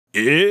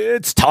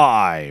It's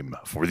time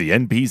for the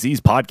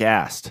NPCs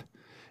podcast.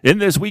 In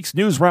this week's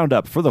news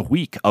roundup for the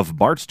week of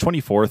March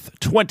 24th,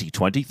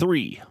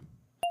 2023.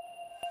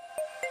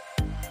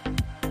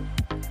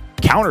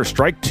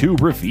 Counter-Strike 2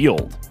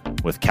 revealed.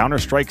 With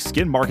Counter-Strike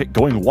skin market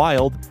going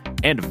wild,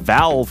 and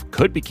Valve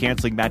could be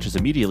canceling matches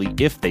immediately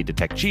if they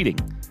detect cheating.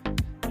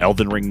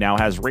 Elden Ring now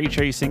has ray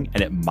tracing,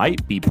 and it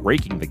might be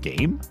breaking the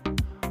game.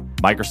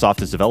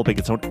 Microsoft is developing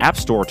its own app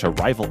store to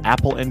rival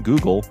Apple and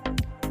Google.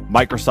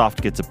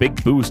 Microsoft gets a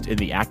big boost in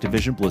the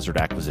Activision Blizzard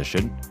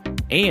acquisition,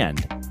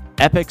 and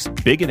Epic's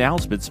big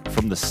announcements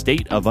from the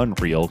State of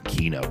Unreal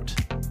keynote.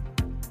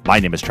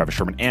 My name is Travis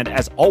Sherman, and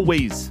as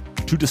always,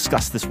 to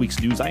discuss this week's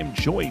news, I am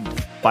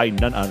joined by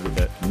none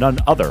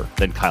other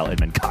than Kyle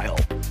Inman. Kyle,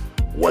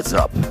 what's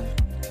up?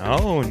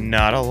 Oh,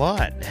 not a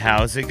lot.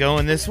 How's it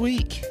going this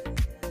week?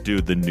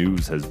 Dude, the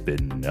news has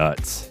been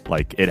nuts.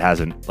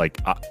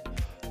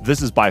 This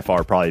has by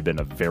far probably been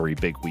a very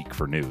big week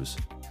for news.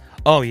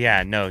 Oh,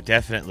 yeah, no,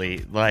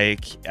 definitely.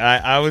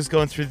 I was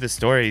going through the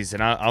stories,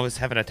 and I was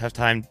having a tough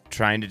time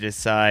trying to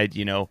decide,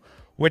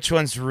 which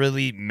ones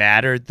really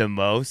mattered the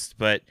most.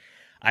 But,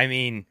 I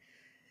mean,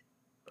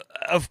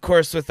 of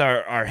course, with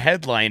our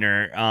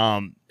headliner,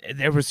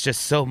 there was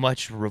just so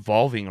much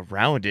revolving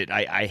around it.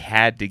 I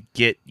had to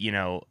get,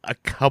 a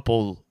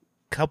couple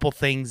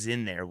things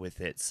in there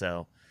with it.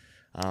 So,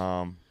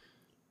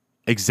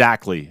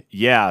 Exactly.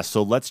 Yeah,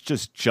 so let's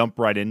just jump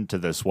right into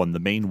this one, the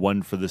main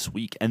one for this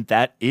week, and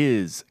that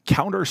is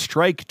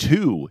Counter-Strike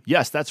 2.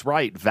 Yes, that's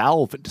right.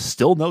 Valve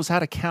still knows how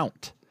to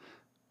count.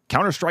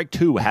 Counter-Strike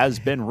 2 has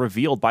been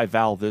revealed by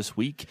Valve this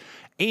week,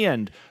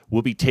 and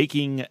will be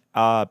taking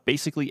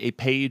basically a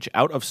page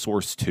out of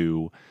Source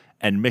 2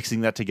 and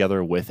mixing that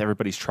together with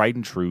everybody's tried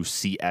and true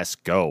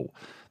CSGO.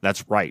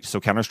 That's right.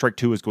 So Counter-Strike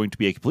 2 is going to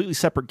be a completely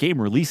separate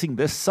game releasing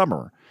this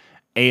summer,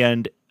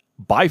 and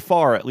by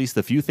far, at least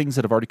the few things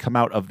that have already come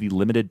out of the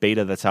limited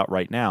beta that's out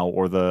right now,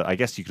 or I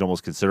guess you could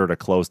almost consider it a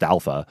closed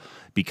alpha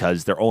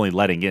because they're only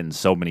letting in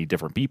so many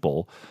different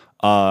people.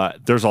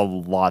 There's a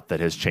lot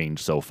that has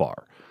changed so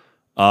far.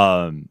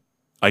 I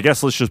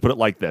guess let's just put it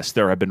like this.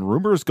 There have been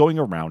rumors going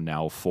around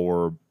now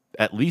for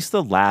at least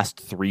the last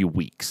 3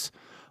 weeks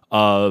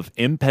of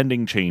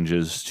impending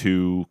changes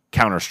to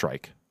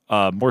Counter-Strike.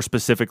 More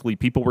specifically,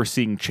 people were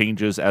seeing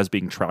changes as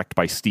being tracked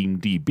by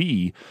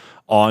SteamDB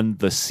on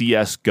the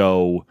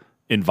CSGO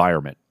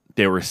environment.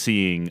 They were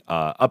seeing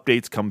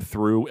updates come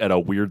through at a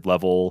weird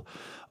level.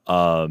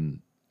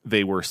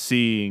 They were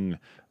seeing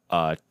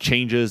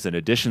changes and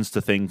additions to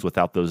things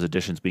without those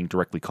additions being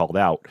directly called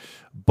out.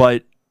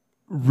 But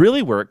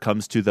really where it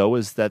comes to, though,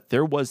 is that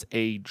there was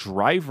a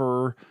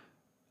driver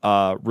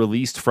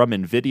released from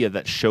NVIDIA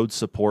that showed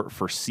support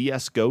for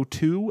CSGO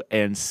 2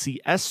 and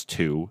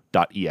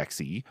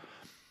CS2.exe.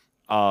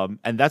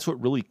 And that's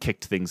what really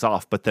kicked things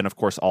off. But then, of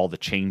course, all the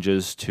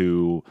changes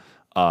to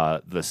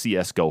the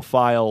CSGO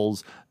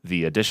files,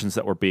 the additions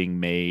that were being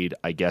made,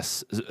 I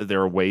guess there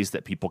are ways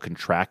that people can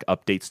track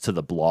updates to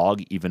the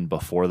blog even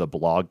before the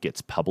blog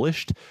gets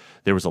published.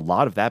 There was a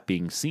lot of that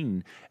being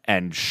seen.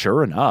 And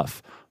sure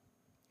enough,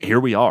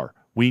 here we are.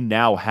 We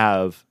now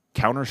have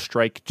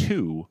Counter-Strike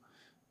 2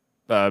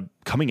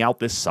 coming out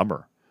this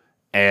summer.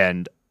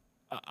 And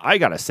I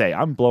gotta say,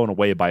 I'm blown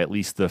away by at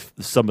least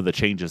some of the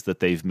changes that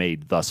they've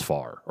made thus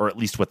far, or at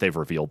least what they've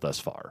revealed thus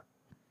far.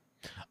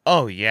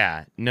 oh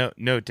yeah, no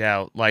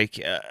doubt.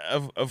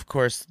 Of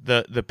course,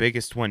 the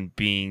biggest one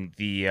being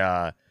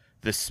the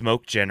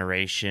smoke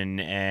generation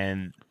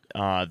and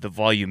the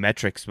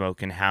volumetric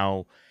smoke, and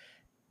how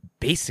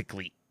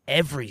basically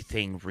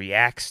everything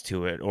reacts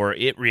to it, or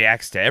it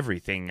reacts to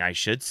everything, I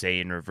should say,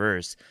 in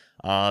reverse.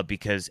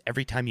 Because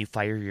every time you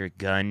fire your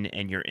gun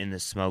and you're in the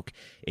smoke,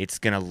 it's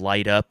going to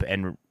light up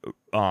and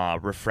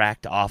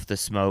refract off the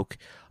smoke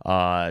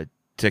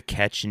to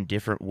catch in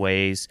different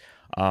ways.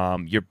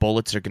 Your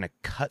bullets are going to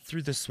cut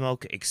through the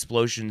smoke.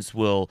 Explosions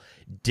will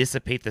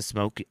dissipate the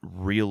smoke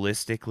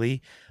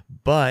realistically.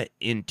 But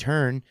in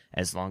turn,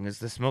 as long as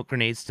the smoke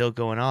grenade's still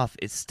going off,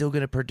 it's still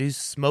going to produce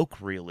smoke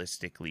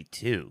realistically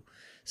too.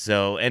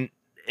 So, and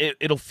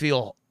it'll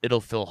feel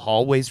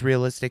hallways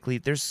realistically.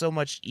 There's so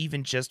much,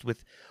 even just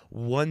with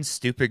one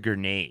stupid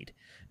grenade.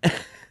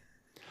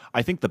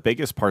 I think the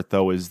biggest part,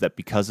 though, is that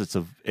because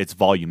it's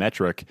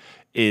volumetric,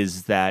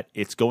 is that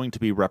it's going to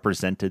be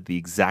represented the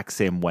exact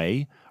same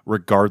way,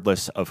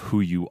 regardless of who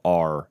you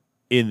are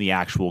in the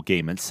actual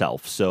game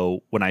itself.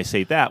 So when I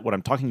say that, what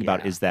I'm talking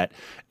about is that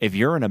if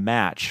you're in a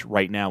match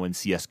right now in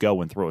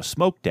CSGO and throw a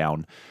smoke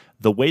down,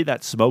 the way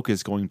that smoke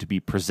is going to be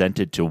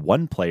presented to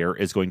one player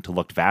is going to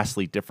look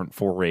vastly different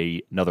for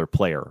another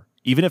player.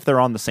 Even if they're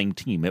on the same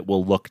team, it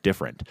will look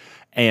different.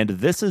 And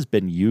this has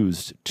been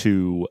used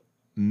to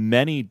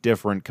many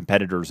different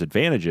competitors'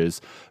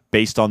 advantages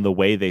based on the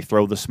way they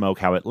throw the smoke,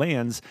 how it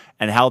lands,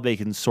 and how they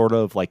can sort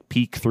of like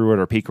peek through it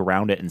or peek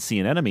around it and see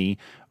an enemy,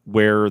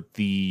 where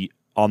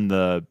on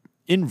the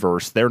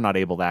inverse, they're not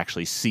able to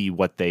actually see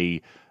what they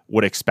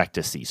would expect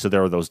to see. So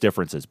there are those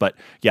differences. But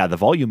yeah, the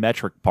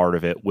volumetric part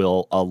of it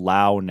will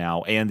allow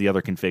now, and the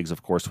other configs,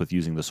 of course, with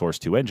using the Source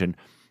 2 engine,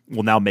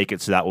 will now make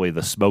it so that way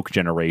the smoke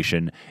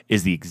generation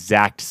is the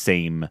exact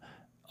same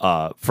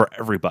for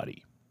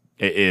everybody.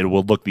 It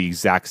will look the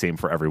exact same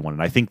for everyone,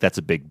 and I think that's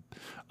a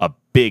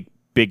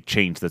big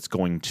change that's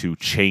going to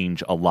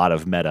change a lot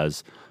of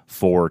metas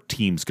for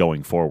teams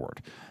going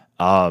forward.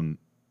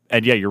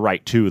 And yeah, you're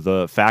right too.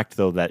 The fact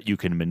though that you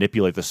can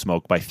manipulate the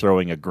smoke by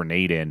throwing a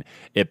grenade in,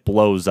 it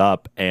blows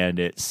up and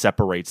it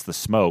separates the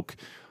smoke,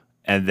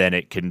 and then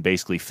it can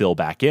basically fill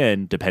back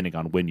in depending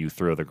on when you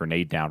throw the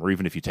grenade down, or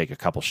even if you take a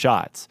couple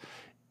shots.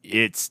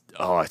 It's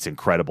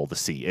incredible to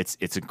see.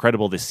 It's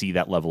incredible to see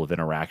that level of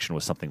interaction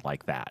with something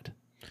like that.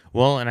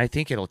 Well, and I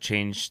think it'll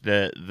change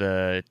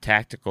the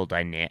tactical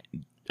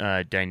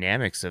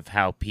dynamics of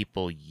how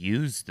people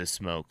use the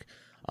smoke.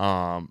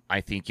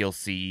 I think you'll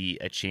see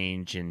a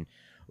change in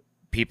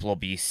people will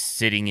be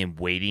sitting and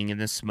waiting in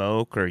the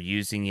smoke or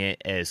using it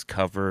as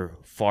cover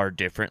far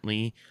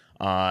differently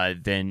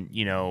than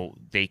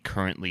they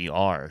currently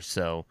are.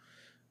 So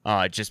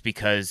just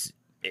because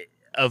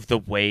of the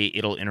way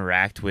it'll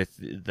interact with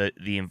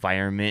the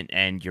environment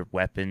and your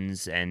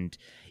weapons and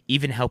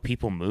even how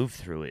people move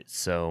through it.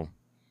 So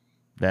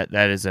that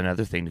is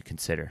another thing to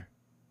consider.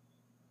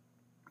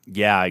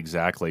 Yeah,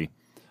 exactly.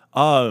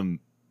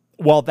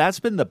 Well, that's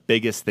been the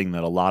biggest thing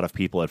that a lot of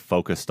people had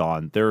focused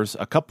on. There's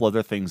a couple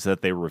other things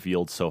that they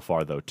revealed so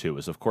far, though, too.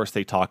 Is, of course,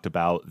 they talked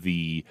about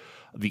the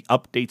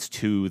updates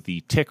to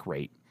the tick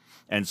rate.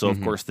 And so,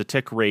 of course, the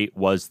tick rate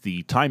was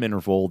the time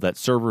interval that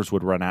servers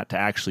would run at to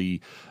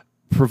actually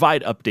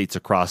provide updates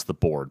across the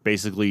board.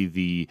 Basically,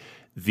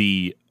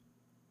 the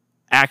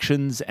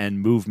actions and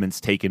movements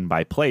taken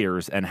by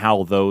players and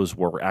how those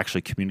were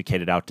actually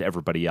communicated out to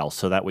everybody else.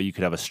 So that way you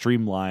could have a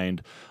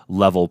streamlined,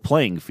 level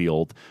playing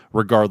field,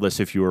 regardless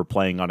if you were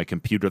playing on a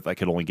computer that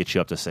could only get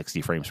you up to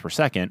 60 frames per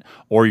second,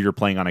 or you're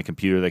playing on a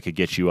computer that could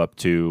get you up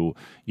to,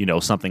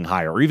 something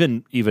higher, or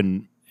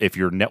even if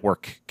your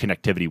network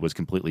connectivity was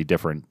completely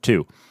different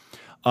too.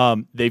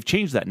 They've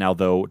changed that now,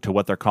 though, to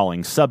what they're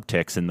calling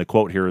subticks, and the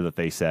quote here that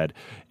they said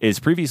is,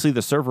 previously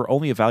the server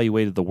only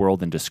evaluated the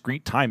world in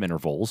discrete time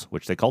intervals,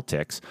 which they call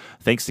ticks.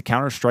 Thanks to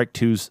Counter-Strike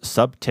 2's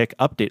sub-tick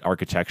update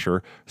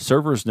architecture,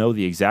 servers know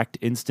the exact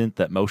instant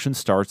that motion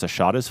starts, a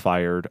shot is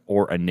fired,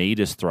 or a nade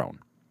is thrown.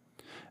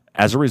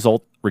 As a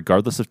result,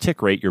 regardless of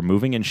tick rate, your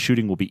moving and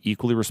shooting will be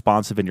equally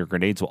responsive and your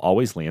grenades will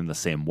always land the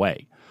same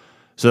way.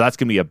 So that's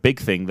going to be a big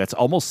thing. That's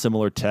almost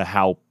similar to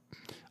how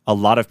a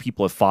lot of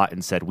people have fought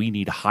and said we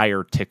need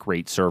higher tick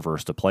rate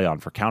servers to play on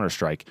for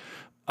Counter-Strike.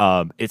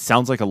 It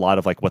sounds like a lot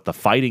of like what the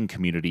fighting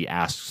community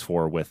asks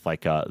for with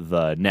like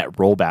the net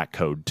rollback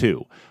code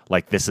too.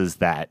 Like this is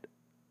that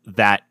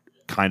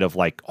kind of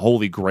like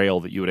holy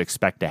grail that you would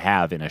expect to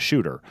have in a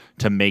shooter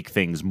to make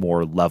things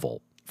more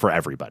level for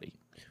everybody.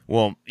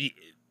 Well,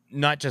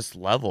 not just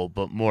level,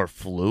 but more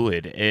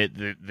fluid.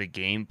 The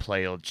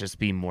gameplay will just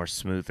be more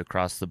smooth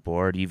across the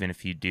board, even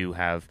if you do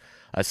have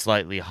a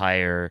slightly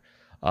higher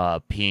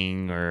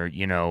ping, or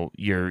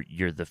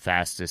you're the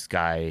fastest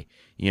guy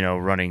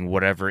running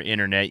whatever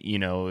internet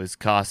is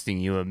costing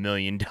you $1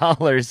 million.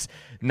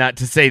 Not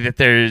to say that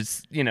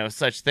there's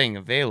such thing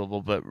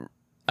available, but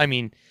I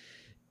mean,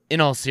 in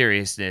all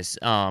seriousness,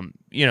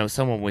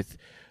 someone with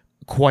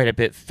quite a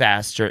bit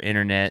faster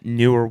internet,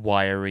 newer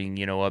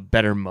wiring, a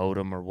better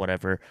modem or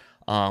whatever,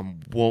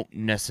 won't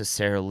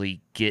necessarily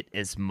get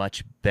as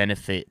much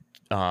benefit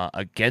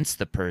against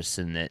the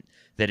person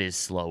that is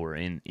slower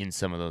in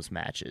some of those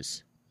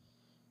matches.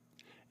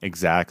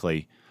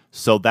 Exactly.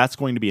 So that's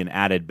going to be an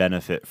added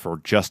benefit for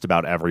just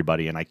about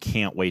everybody, and I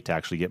can't wait to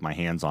actually get my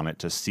hands on it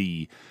to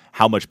see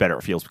how much better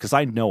it feels, because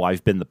I know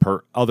I've been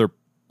the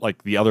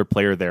other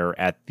player there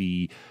at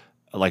the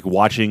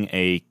watching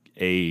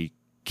a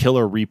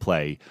killer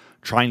replay,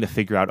 trying to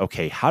figure out,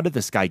 okay, how did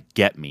this guy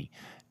get me?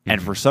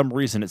 And for some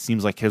reason, it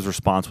seems like his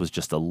response was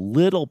just a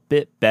little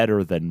bit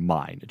better than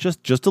mine,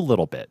 just a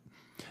little bit.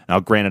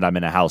 Now, granted, I'm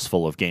in a house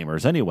full of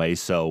gamers anyway,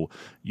 so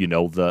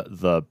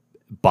the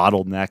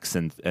bottlenecks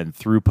and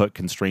throughput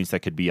constraints that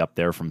could be up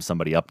there from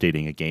somebody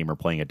updating a game or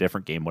playing a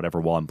different game, whatever,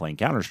 while I'm playing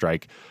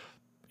Counter-Strike,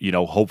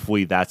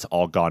 hopefully that's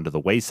all gone to the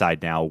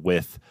wayside now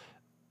with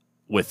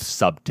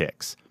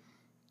sub-ticks.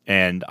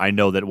 And I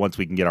know that once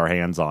we can get our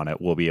hands on it,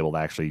 we'll be able to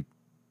actually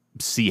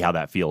see how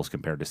that feels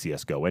compared to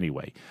CSGO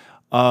anyway.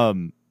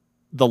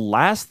 The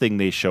last thing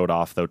they showed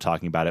off, though,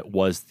 talking about it,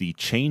 was the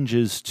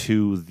changes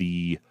to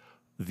the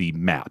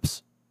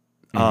maps.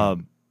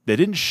 They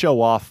didn't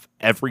show off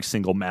every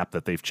single map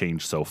that they've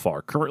changed so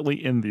far.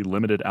 Currently in the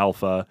limited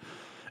alpha,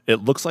 it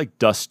looks like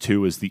Dust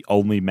 2 is the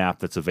only map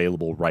that's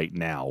available right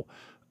now.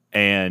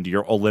 And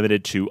you're all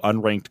limited to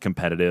unranked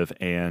competitive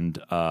and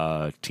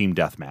team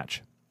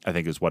deathmatch, I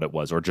think is what it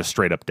was, or just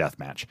straight up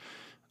deathmatch.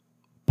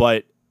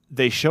 But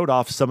they showed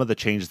off some of the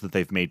changes that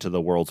they've made to the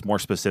worlds, more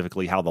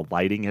specifically how the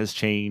lighting has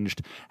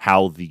changed,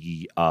 how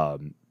the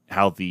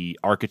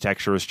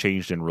architecture has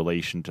changed in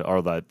relation to,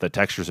 or the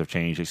textures have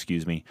changed,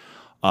 excuse me.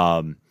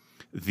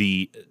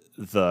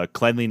 The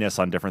cleanliness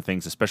on different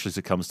things, especially as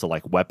it comes to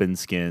like weapon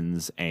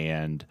skins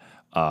and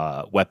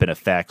weapon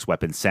effects,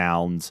 weapon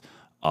sounds,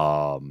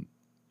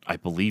 I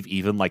believe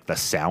even like the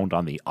sound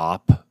on the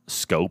op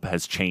scope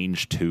has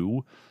changed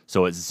too,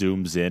 so it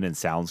zooms in and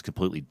sounds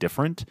completely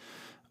different.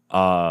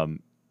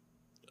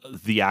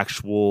 The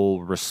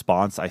actual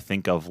response, I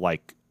think, of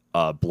like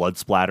blood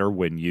splatter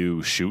when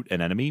you shoot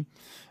an enemy,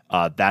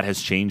 that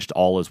has changed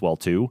all as well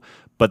too.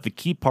 But the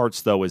key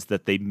parts, though, is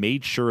that they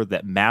made sure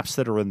that maps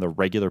that are in the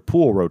regular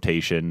pool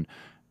rotation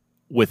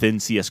within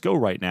CSGO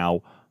right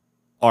now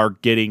are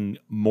getting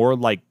more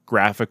like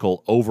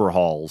graphical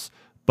overhauls,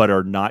 but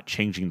are not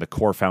changing the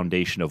core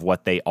foundation of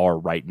what they are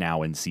right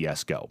now in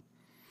CSGO.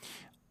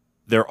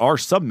 There are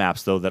some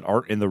maps, though, that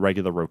aren't in the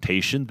regular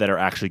rotation that are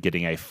actually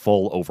getting a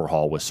full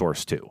overhaul with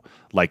Source 2.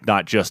 Like,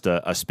 not just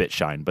a spit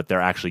shine, but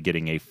they're actually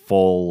getting a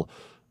full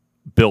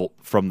built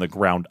from the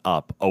ground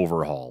up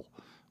overhaul,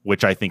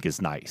 which I think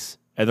is nice.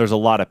 And there's a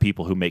lot of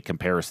people who make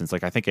comparisons.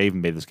 Like, I think I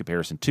even made this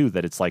comparison, too,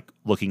 that it's like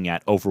looking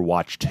at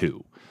Overwatch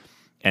 2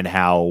 and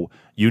how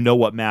you know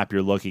what map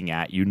you're looking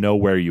at, you know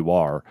where you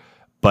are.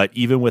 But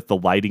even with the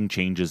lighting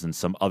changes and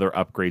some other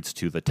upgrades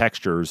to the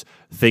textures,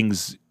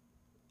 things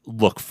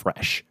look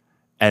fresh.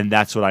 And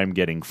that's what I'm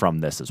getting from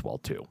this as well,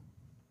 too.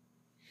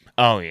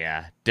 Oh,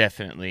 yeah,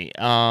 definitely.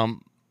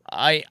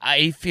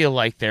 I feel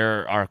like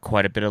there are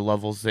quite a bit of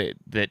levels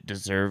that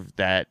deserve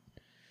that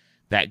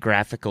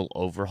graphical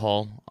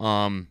overhaul.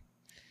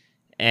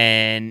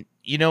 And,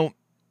 you know,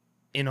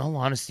 in all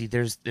honesty,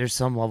 there's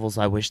some levels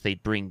I wish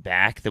they'd bring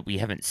back that we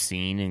haven't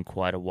seen in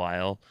quite a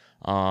while.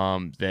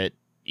 That,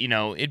 you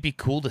know, it'd be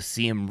cool to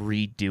see them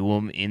redo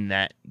them in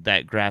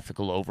that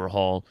graphical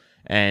overhaul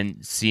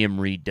and see them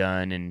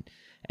redone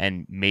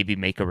and maybe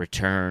make a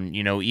return,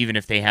 you know, even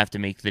if they have to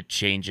make the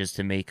changes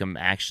to make them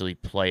actually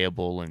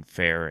playable and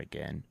fair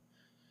again.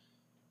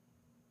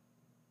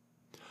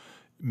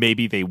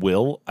 Maybe they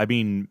will. I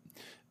mean,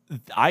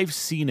 I've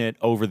seen it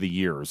over the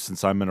years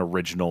since I'm an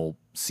original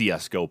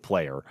CSGO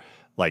player.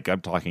 Like,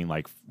 I'm talking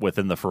like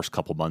within the first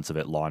couple months of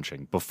it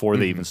launching, before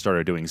they even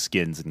started doing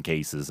skins and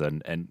cases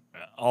and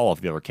all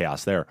of the other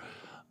chaos there.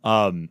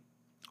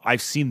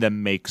 I've seen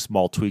them make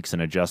small tweaks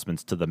and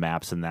adjustments to the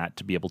maps and that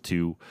to be able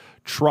to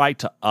try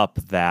to up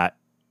that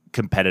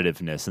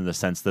competitiveness in the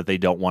sense that they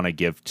don't want to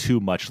give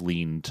too much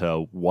lean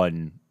to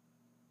one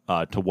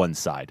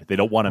side. They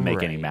don't want to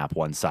make any map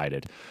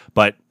one-sided.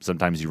 But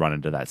sometimes you run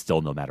into that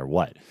still no matter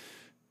what,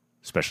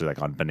 especially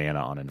like on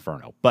Banana on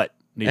Inferno. But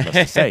needless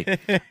to say,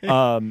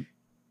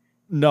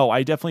 no,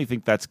 I definitely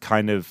think that's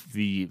kind of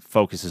the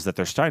focus, is that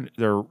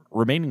they're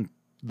remaining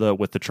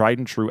with the tried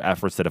and true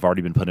efforts that have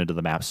already been put into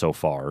the map so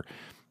far.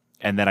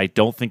 And then I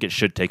don't think it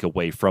should take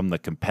away from the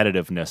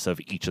competitiveness of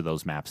each of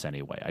those maps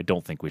anyway. I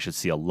don't think we should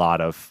see a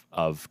lot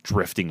of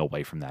drifting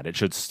away from that. It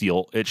should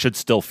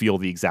still feel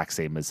the exact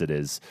same as it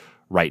is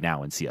right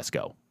now in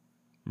CSGO.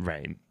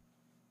 Right.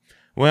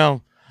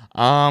 Well,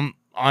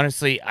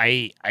 honestly,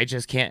 I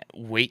just can't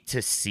wait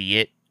to see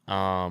it.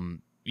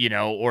 You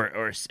know,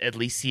 or at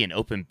least see an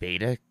open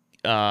beta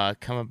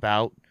come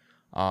about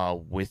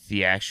with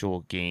the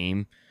actual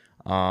game.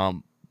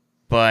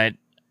 But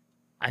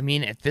I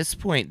mean, at this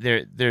point,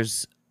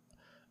 there's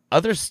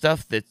other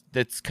stuff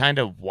that's kind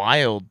of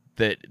wild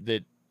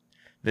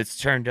that's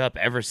turned up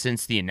ever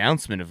since the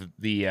announcement of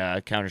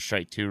the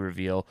Counter-Strike 2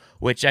 reveal.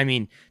 Which, I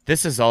mean,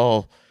 this has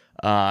all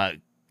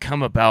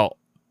come about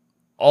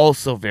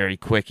also very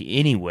quick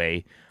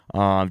anyway.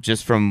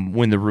 Just from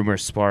when the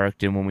rumors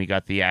sparked and when we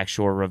got the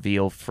actual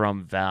reveal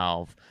from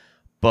Valve.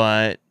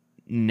 But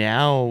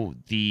now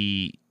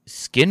the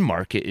skin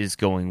market is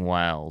going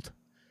wild.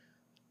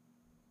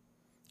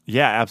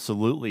 Yeah,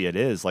 absolutely it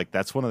is. Like,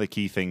 that's one of the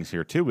key things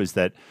here too, is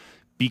that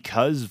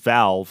because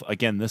Valve,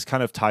 again, this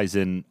kind of ties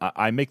in,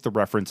 I make the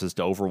references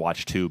to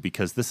Overwatch 2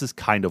 because this is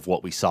kind of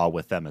what we saw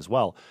with them as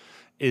well,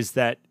 is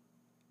that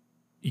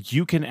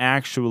you can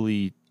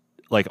actually,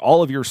 like,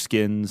 all of your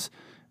skins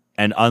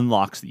and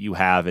unlocks that you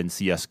have in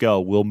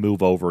CSGO will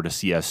move over to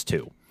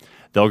CS2.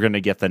 They're going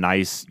to get the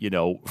nice, you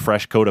know,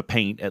 fresh coat of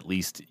paint, at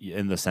least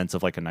in the sense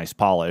of like a nice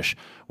polish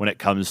when it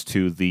comes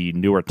to the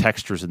newer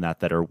textures and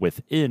that are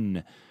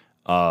within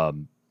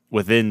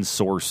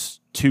Source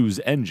 2's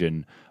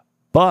engine.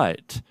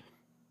 But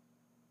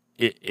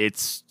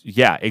it's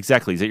yeah,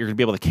 exactly. Is that you're going to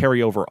be able to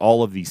carry over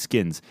all of these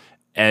skins,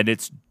 and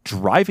it's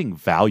driving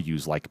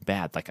values like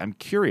mad. Like, I'm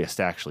curious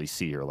to actually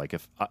see here, like,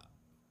 if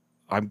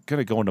I'm going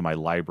to go into my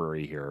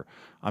library here.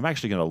 I'm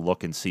actually going to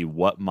look and see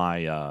what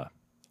my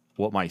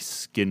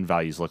skin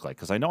values look like,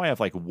 because I know I have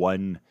like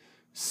one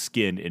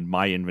skin in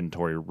my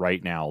inventory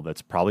right now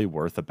that's probably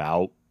worth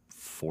about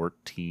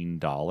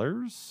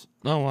 $14.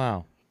 Oh,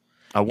 wow.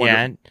 I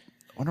wonder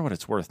what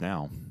it's worth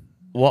now.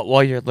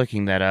 While you're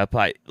looking that up,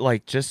 I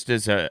like, just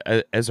as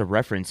a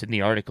reference in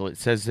the article, it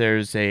says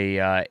there's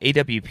a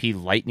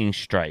AWP Lightning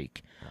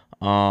Strike,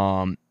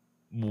 one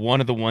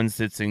of the ones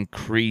that's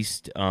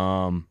increased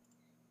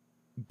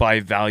by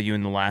value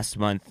in the last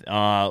month.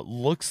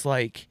 Looks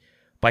like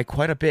by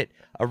quite a bit.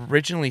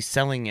 Originally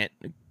selling it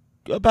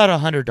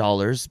about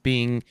 $100,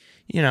 being,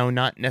 you know,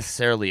 not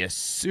necessarily a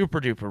super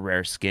duper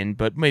rare skin,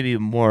 but maybe a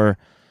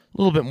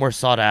little bit more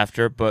sought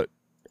after, but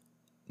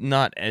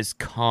not as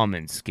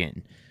common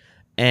skin.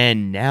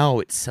 and now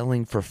it's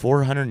selling for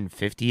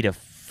 $450 to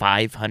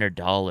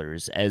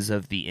 $500 as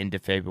of the end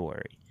of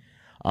February.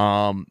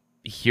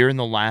 Here in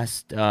the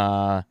last,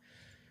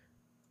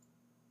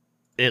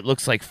 it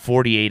looks like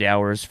 48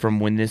 hours from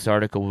when this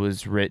article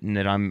was written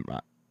that I'm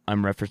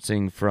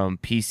referencing from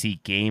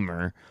PC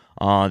Gamer,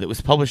 that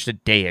was published a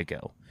day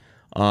ago.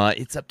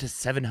 It's up to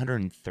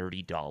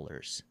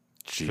 $730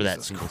 for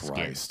that single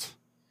Christ. skin.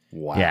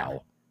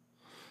 Wow.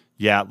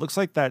 Yeah, it looks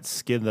like that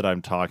skin that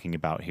I'm talking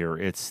about here.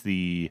 It's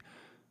the,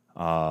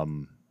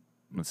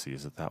 let's see,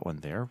 is it that one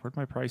there? Where'd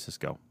my prices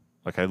go?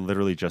 Like, I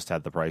literally just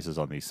had the prices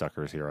on these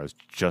suckers here. I was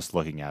just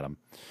looking at them.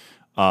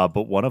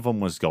 But one of them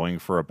was going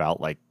for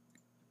about, like,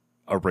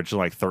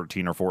 originally like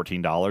 $13 or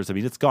 $14. I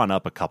mean, it's gone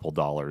up a couple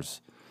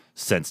dollars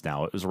since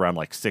now. It was around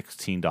like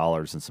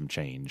 $16 and some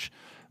change.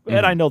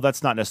 And I know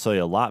that's not necessarily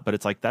a lot, but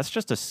it's like that's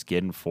just a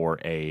skin for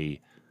a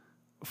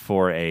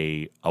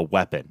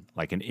weapon,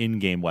 like an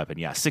in-game weapon.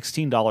 Yeah,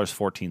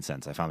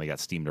 $16.14. I finally got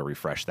Steam to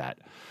refresh that.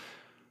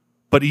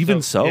 But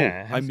even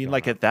I mean,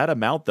 like, at that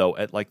amount, though,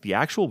 at like the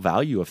actual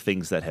value of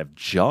things that have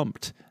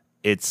jumped,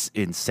 it's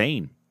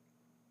insane.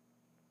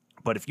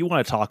 But if you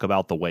want to talk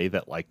about the way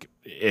that, like,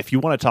 if you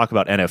want to talk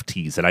about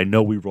NFTs, and I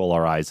know we roll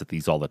our eyes at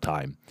these all the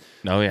time.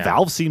 Oh, yeah.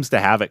 Valve seems to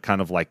have it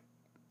kind of like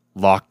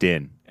locked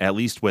in, at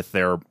least with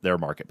their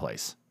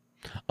marketplace.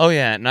 Oh,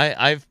 yeah, and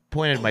I've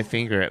pointed my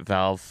finger at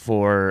Valve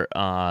for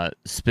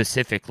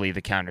specifically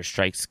the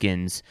Counter-Strike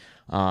skins,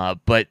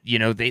 but, you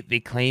know, they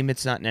claim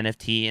it's not an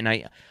NFT, and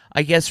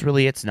I guess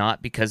really it's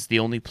not, because the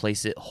only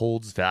place it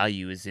holds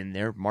value is in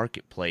their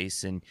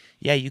marketplace, and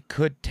yeah, you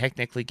could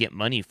technically get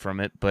money from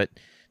it, but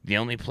the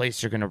only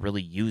place you're going to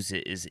really use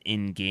it is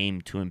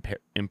in-game to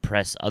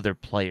impress other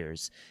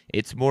players.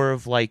 It's more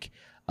of like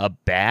a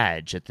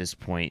badge at this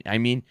point. I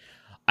mean,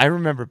 I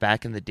remember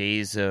back in the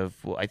days of,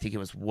 I think it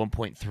was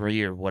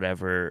 1.3 or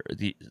whatever,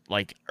 the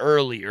like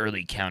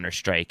early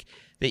Counter-Strike,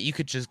 that you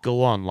could just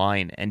go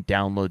online and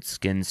download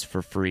skins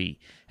for free,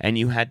 and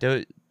you had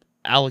to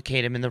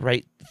allocate them in the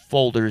right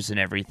folders and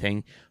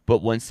everything,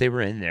 but once they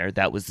were in there,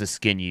 that was the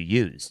skin you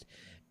used.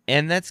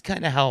 And that's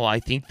kind of how I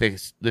think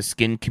the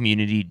skin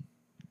community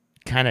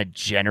kind of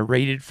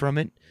generated from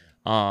it.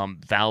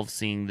 Valve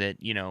seeing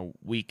that, you know,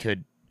 we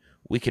could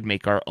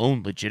make our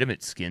own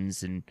legitimate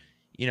skins and,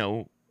 you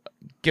know,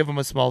 give them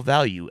a small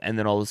value, and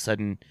then all of a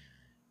sudden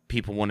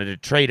people wanted to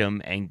trade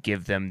them and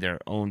give them their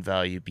own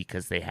value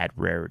because they had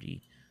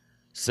rarity.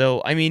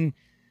 So, I mean,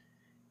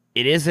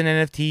 it is an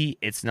NFT,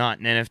 it's not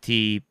an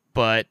NFT,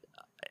 but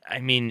I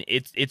mean,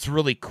 it's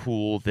really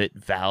cool that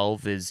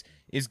Valve is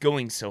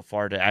going so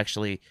far to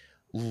actually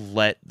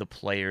let the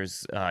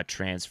players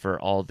transfer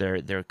all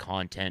their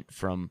content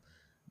from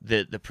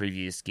the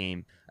previous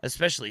game,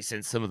 especially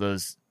since some of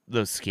those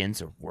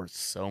skins are worth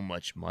so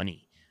much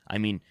money. I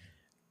mean,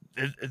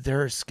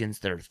 there are skins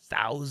that are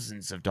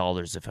thousands of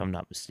dollars, if I'm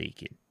not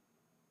mistaken.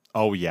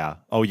 Oh yeah.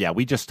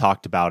 We just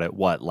talked about it,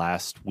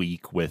 last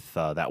week with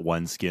that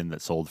one skin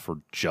that sold for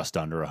just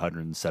under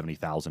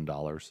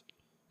 $170,000.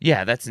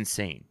 Yeah, that's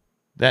insane.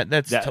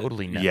 That's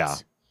totally nuts. Yeah.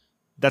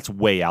 That's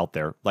way out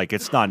there. Like,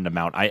 it's not an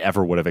amount I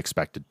ever would have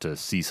expected to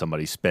see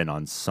somebody spend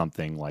on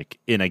something like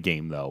in a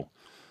game, though.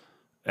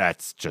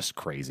 That's just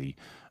crazy.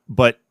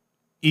 But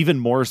even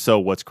more so,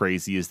 what's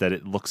crazy is that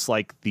it looks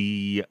like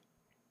the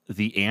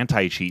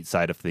anti-cheat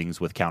side of things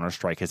with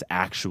Counter-Strike has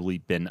actually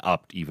been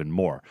upped even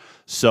more.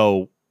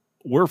 So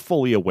we're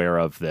fully aware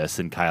of this,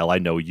 and Kyle, I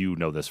know you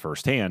know this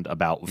firsthand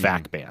about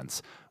VAC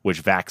bans,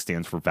 which VAC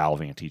stands for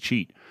Valve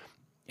Anti-Cheat.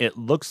 It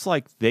looks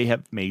like they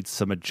have made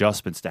some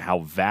adjustments to how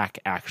VAC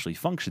actually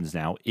functions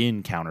now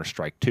in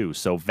Counter-Strike 2.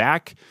 So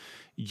VAC,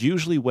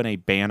 usually when a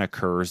ban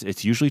occurs,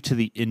 it's usually to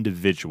the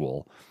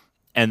individual,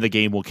 and the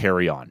game will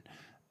carry on.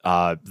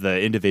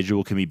 The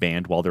individual can be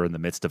banned while they're in the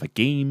midst of a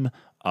game.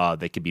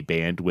 They can be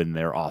banned when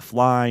they're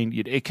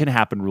offline. It can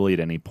happen really at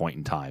any point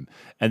in time.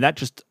 And that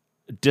just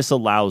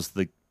disallows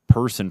the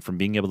person from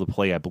being able to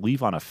play, I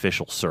believe, on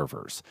official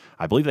servers.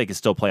 I believe they can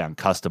still play on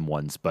custom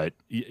ones, but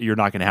you're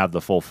not going to have the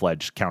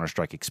full-fledged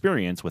Counter-Strike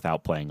experience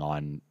without playing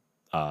on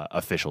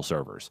official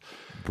servers.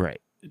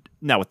 Right.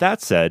 Now, with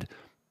that said,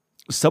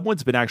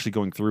 someone's been actually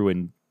going through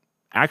and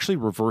actually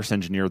reverse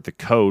engineered the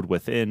code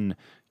within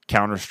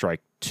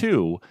Counter-Strike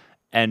 2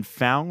 and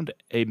found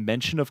a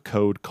mention of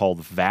code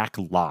called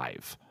VAC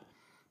Live.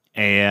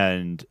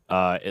 And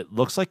it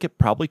looks like it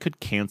probably could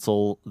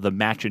cancel the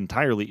match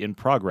entirely in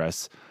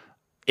progress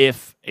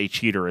if a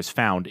cheater is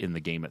found in the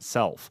game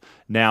itself.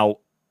 Now,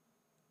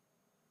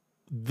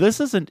 this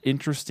is an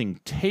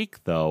interesting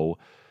take, though,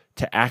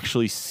 to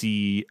actually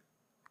see,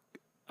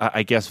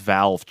 I guess,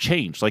 Valve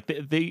change. Like,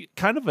 they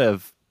kind of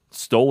have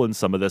stolen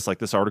some of this, like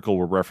this article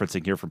we're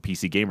referencing here from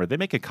PC Gamer. They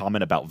make a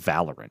comment about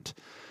Valorant,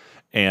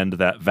 and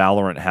that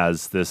Valorant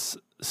has this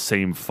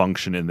same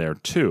function in there,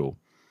 too.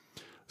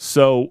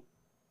 So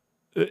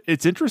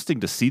it's interesting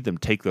to see them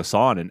take this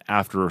on, and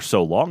after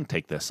so long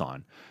take this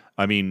on.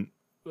 I mean,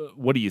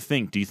 what do you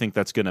think? Do you think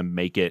that's going to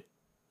make it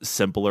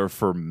simpler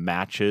for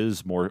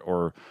matches, more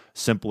or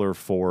simpler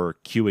for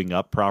queuing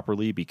up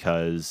properly?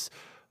 Because,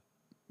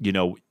 you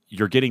know,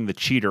 you're getting the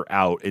cheater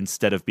out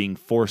instead of being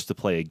forced to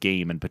play a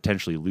game and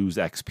potentially lose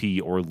XP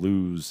or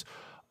lose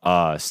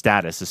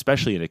status,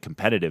 especially in a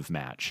competitive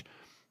match.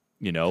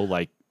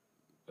 Like,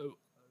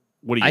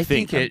 what do you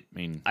think?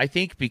 I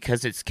think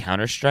because it's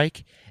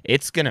Counter-Strike,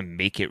 it's going to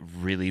make it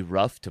really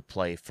rough to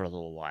play for a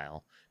little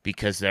while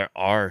because there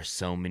are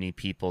so many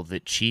people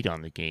that cheat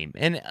on the game.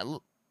 And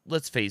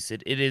let's face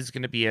it, it is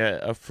going to be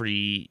a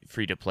free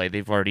to play.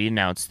 They've already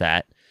announced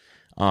that.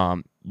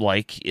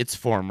 Like its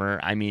former.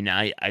 I mean,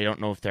 I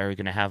don't know if they're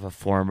going to have a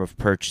form of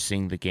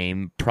purchasing the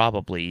game.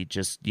 Probably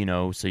just,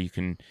 so you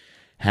can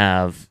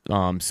have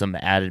some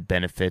added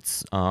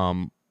benefits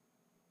like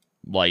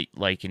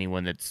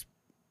anyone that's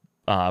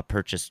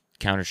purchased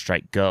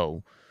Counter-Strike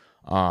Go.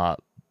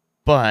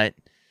 But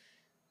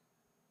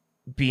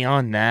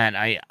beyond that,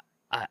 I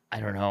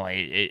don't know.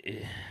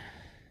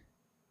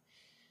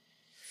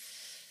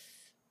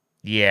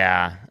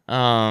 Yeah.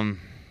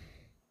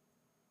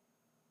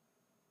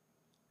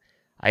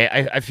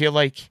 I feel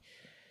like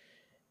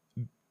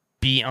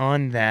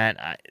beyond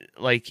that,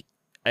 like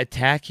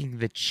attacking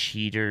the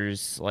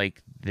cheaters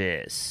like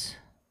this.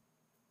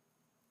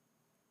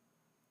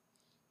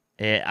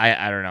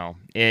 I don't know.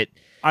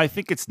 I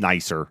think it's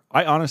nicer.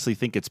 I honestly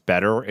think it's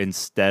better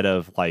instead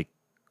of like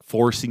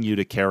forcing you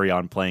to carry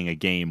on playing a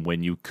game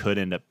when you could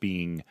end up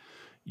being,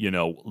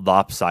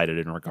 lopsided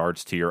in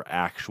regards to your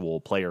actual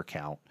player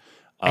count.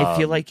 I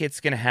feel like it's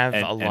going to have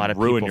a lot of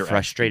people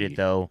frustrated, XP.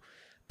 though,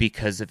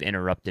 because of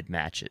interrupted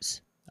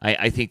matches.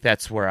 I think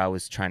that's where I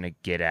was trying to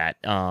get at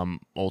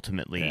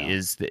ultimately,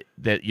 is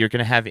that you're going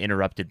to have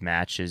interrupted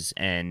matches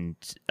and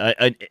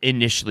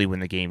initially when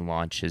the game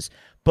launches.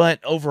 But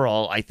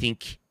overall, I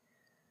think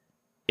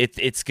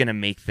it's going to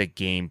make the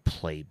game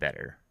play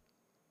better.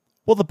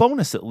 Well, the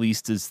bonus at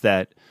least is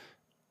that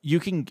you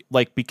can,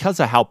 like,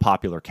 because of how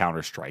popular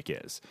Counter-Strike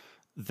is,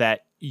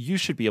 that you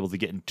should be able to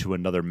get into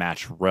another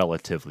match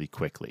relatively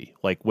quickly,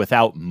 like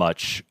without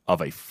much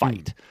of a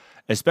fight,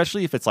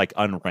 especially if it's like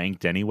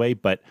unranked anyway.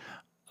 But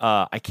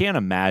I can't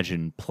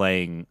imagine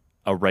playing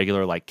a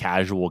regular like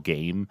casual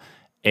game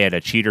and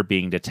a cheater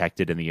being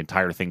detected and the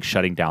entire thing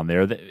shutting down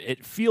there.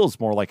 It feels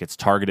more like it's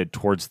targeted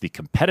towards the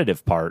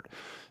competitive part.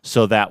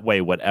 So that way,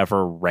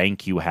 whatever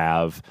rank you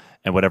have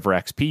and whatever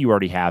XP you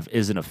already have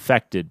isn't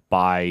affected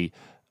by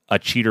a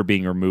cheater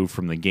being removed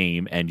from the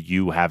game and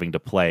you having to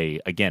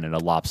play, again, in a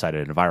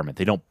lopsided environment.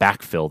 They don't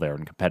backfill there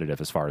in competitive,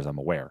 as far as I'm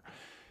aware.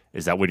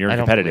 Is that when you're in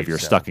competitive, you're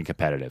stuck in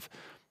competitive.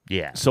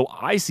 Yeah. So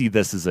I see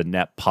this as a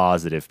net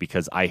positive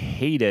because I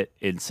hate it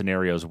in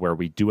scenarios where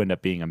we do end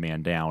up being a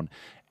man down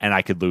and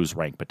I could lose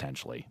rank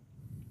potentially.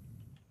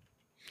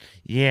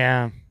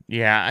 Yeah.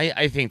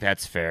 I think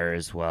that's fair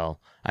as well.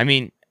 I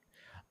mean,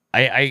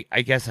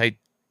 I guess I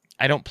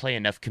don't play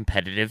enough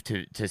competitive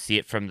to see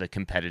it from the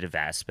competitive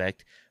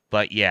aspect.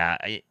 But yeah,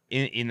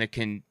 in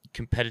the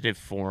competitive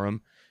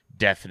forum,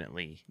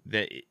 definitely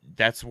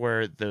that's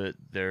where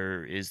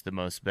there is the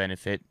most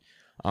benefit,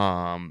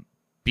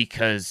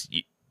 because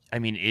I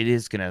mean it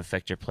is going to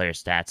affect your player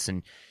stats,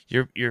 and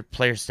your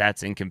player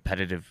stats in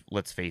competitive,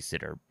 let's face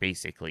it, are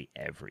basically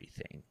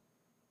everything.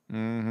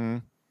 Mm-hmm.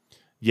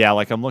 Yeah,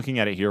 like I'm looking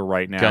at it here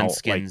right now, gun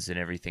skins and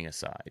everything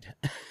aside.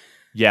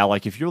 Yeah,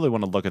 like if you really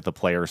want to look at the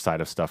player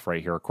side of stuff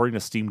right here, according to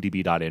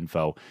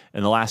SteamDB.info,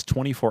 in the last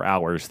 24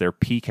 hours, their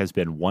peak has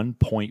been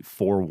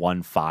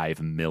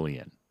 1.415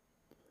 million,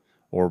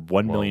 or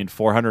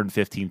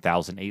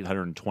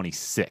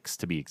 1,415,826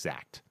 to be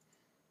exact.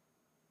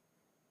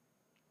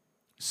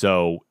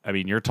 So, I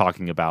mean, you're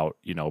talking about,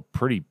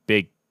 pretty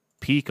big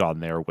peak on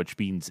there, which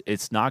means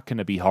it's not going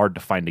to be hard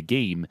to find a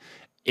game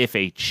if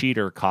a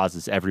cheater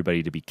causes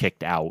everybody to be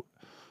kicked out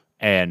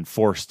and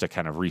forced to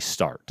kind of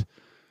restart.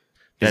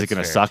 Is it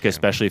going to suck,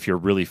 especially if you're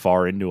really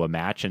far into a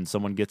match and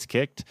someone gets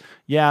kicked?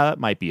 Yeah, that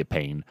might be a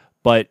pain,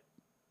 but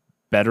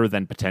better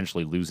than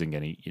potentially losing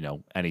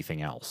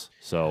anything else.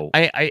 So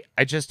I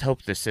just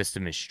hope the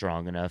system is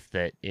strong enough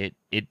that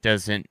it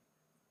doesn't,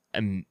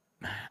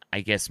 I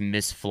guess,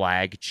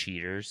 misflag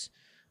cheaters.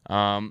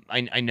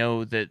 I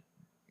know that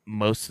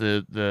most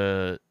of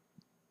the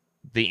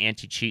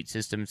anti-cheat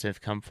systems have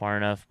come far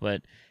enough,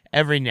 but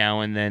every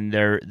now and then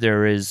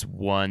there is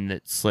one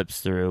that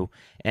slips through,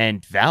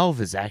 and Valve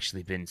has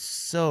actually been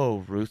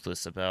so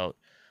ruthless about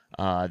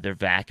their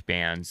VAC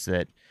bans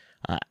that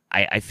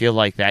I feel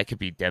like that could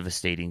be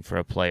devastating for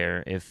a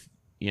player if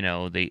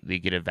they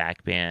get a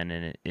VAC ban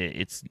and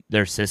it's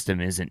their system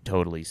isn't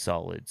totally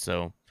solid.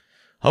 So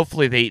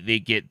hopefully they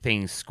get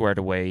things squared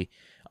away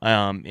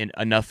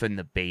enough in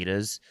the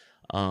betas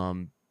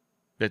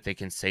that they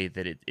can say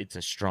that it's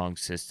a strong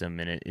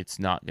system and it's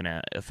not going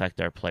to affect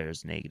our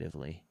players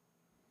negatively.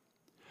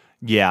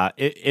 Yeah,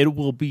 it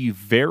will be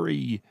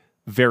very,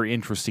 very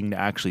interesting to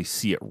actually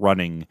see it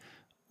running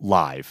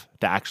live,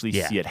 to actually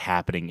see it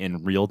happening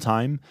in real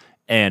time,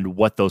 and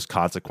what those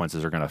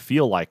consequences are going to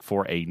feel like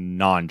for a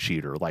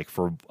non-cheater, like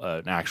for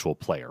an actual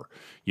player.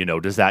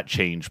 Does that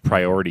change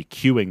priority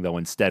queuing, though,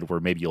 instead, where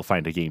maybe you'll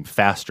find a game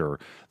faster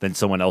than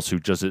someone else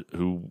who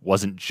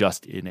wasn't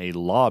just in a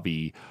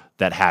lobby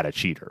that had a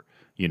cheater?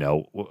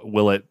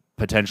 Will it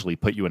potentially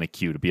put you in a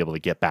queue to be able to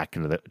get back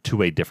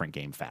to a different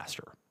game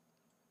faster.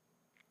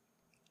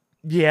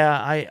 Yeah,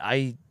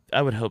 I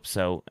would hope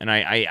so, and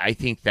I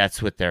think that's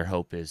what their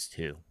hope is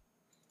too.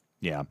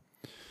 Yeah.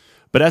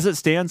 But as it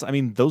stands, I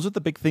mean, those are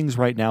the big things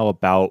right now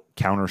about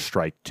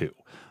Counter-Strike 2.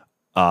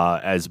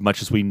 As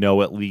much as we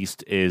know, at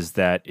least, is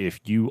that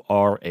if you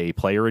are a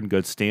player in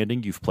good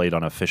standing, you've played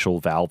on official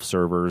Valve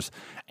servers,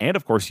 and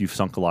of course you've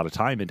sunk a lot of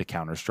time into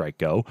Counter-Strike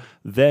Go,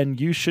 then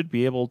you should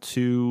be able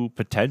to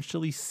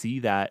potentially see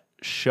that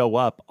show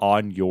up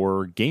on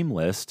your game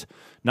list,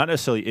 not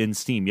necessarily in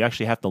Steam. You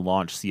actually have to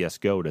launch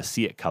CSGO to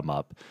see it come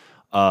up,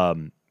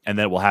 and then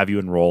it will have you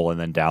enroll and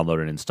then download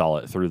and install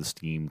it through the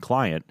Steam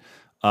client.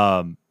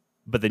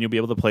 But then you'll be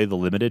able to play the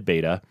limited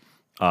beta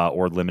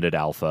or limited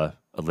alpha,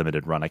 a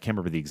limited run. I can't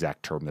remember the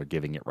exact term they're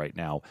giving it right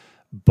now,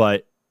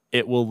 but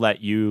it will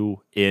let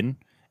you in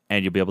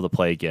and you'll be able to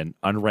play again,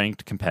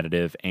 unranked,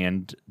 competitive,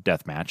 and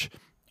deathmatch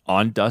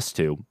on Dust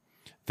 2.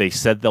 They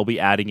said they'll be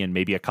adding in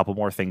maybe a couple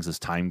more things as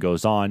time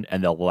goes on,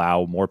 and they'll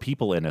allow more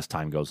people in as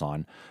time goes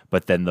on.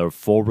 But then the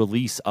full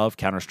release of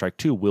Counter-Strike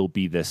 2 will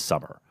be this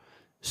summer.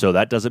 So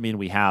that doesn't mean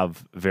we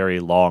have very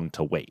long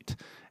to wait.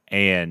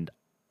 And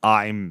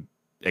I'm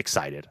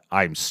excited.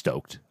 I'm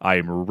stoked.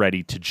 I'm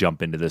ready to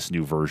jump into this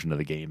new version of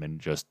the game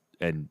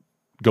and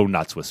go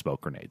nuts with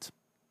smoke grenades.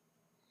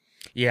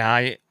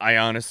 Yeah, I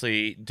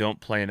honestly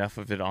don't play enough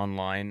of it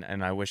online,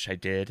 and I wish I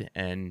did.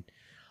 And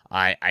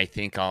I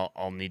think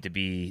I'll need to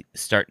be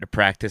starting to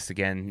practice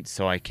again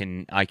so I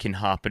can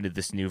hop into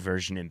this new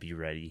version and be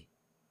ready.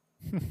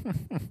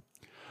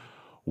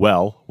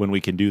 Well, when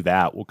we can do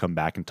that, we'll come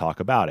back and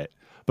talk about it.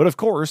 But of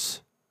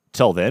course,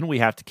 till then, we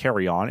have to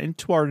carry on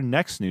into our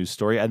next news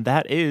story, and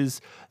that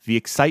is the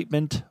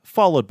excitement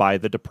followed by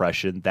the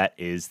depression that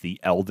is the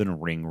Elden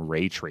Ring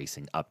ray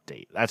tracing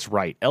update. That's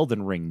right,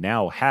 Elden Ring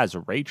now has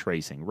ray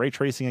tracing. Ray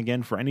tracing,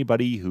 again, for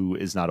anybody who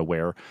is not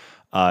aware,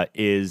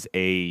 is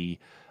a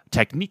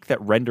technique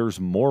that renders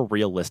more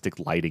realistic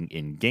lighting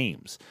in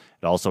games.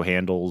 It also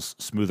handles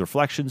smooth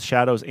reflections,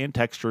 shadows, and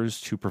textures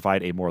to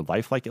provide a more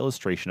lifelike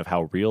illustration of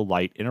how real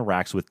light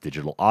interacts with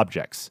digital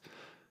objects.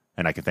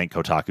 And I can thank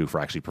Kotaku for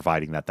actually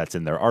providing that. That's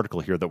in their article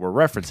here that we're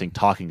referencing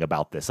talking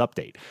about this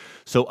update.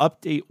 So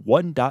update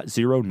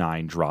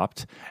 1.09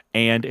 dropped,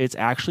 and it's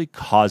actually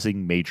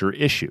causing major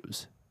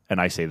issues. And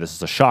I say this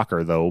is a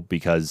shocker, though,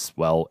 because,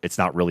 well, it's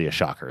not really a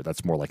shocker.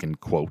 That's more like in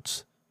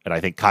quotes. And I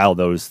think Kyle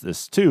knows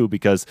this, too,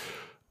 because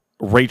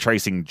ray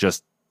tracing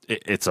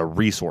it's a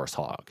resource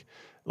hog.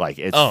 Like,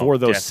 it's for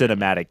those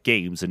cinematic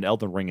games, and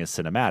Elden Ring is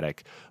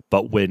cinematic.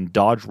 But when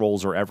dodge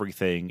rolls are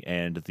everything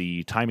and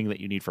the timing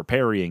that you need for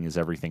parrying is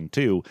everything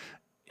too,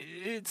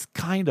 it's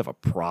kind of a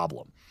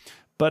problem.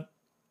 But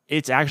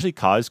it's actually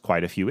caused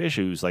quite a few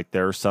issues. Like,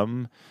 there are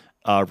some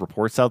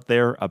reports out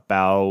there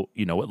about,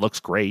 it looks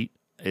great,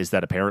 is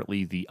that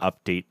apparently the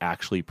update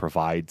actually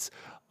provides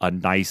a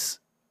nice,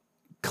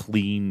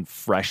 clean,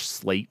 fresh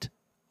slate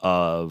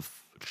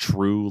of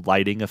true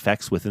lighting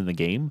effects within the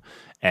game,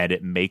 and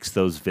it makes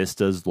those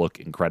vistas look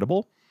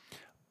incredible.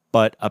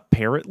 But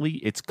apparently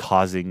it's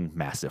causing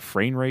massive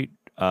frame rate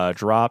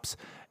drops.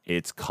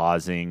 It's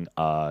causing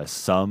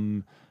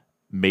some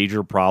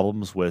major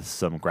problems with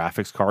some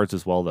graphics cards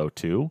as well, though,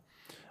 too.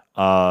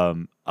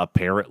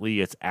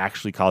 Apparently it's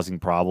actually causing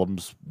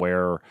problems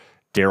where,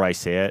 dare I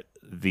say it,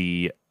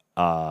 the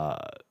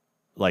RTX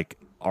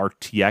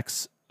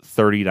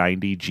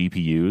 3090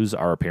 GPUs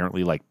are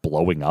apparently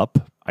blowing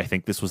up. I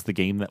think this was the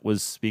game that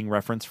was being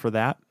referenced for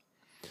that.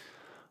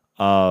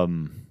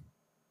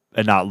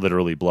 And not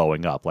literally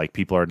blowing up. Like,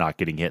 people are not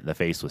getting hit in the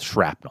face with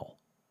shrapnel.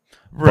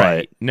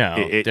 Right. But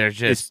no, they're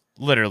just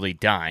literally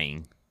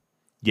dying.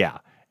 Yeah,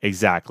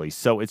 exactly.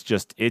 So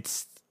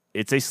it's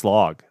a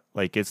slog.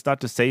 Like, it's not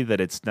to say that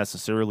it's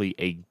necessarily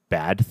a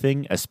bad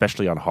thing,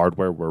 especially on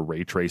hardware where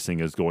ray tracing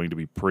is going to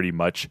be pretty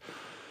much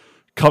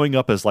coming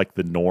up as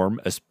the norm,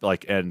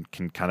 and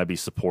can kind of be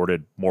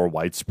supported more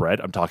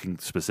widespread. I'm talking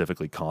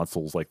specifically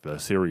consoles like the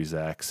Series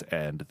X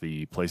and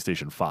the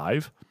PlayStation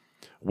 5.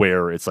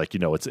 Where it's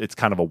it's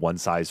kind of a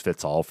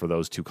one-size-fits-all for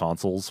those two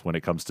consoles when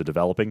it comes to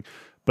developing.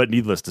 But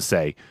needless to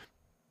say,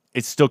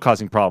 it's still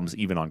causing problems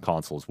even on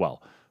console as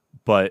well.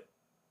 But,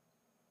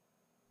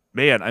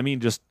 man, I mean,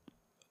 just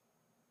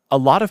a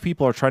lot of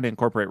people are trying to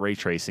incorporate ray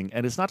tracing,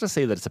 and it's not to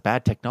say that it's a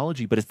bad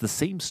technology, but it's the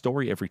same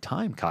story every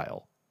time,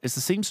 Kyle. It's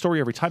the same story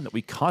every time that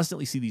we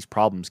constantly see these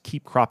problems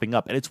keep cropping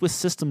up, and it's with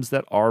systems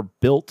that are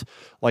built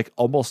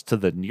almost to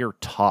the near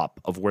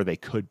top of where they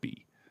could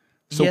be.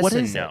 So yes what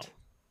is it?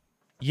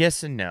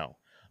 Yes and no.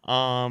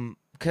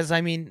 Because,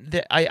 I mean,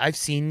 I've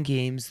seen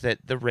games that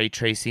the ray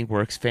tracing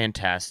works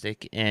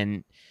fantastic,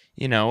 and,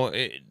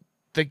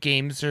 the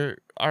games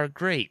are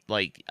great.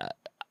 Like,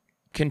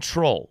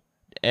 Control,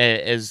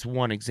 as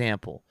one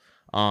example.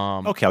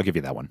 Okay, I'll give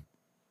you that one.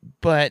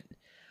 But,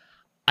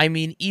 I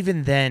mean,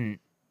 even then,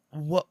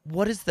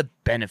 what is the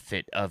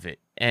benefit of it?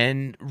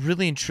 And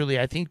really and truly,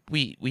 I think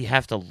we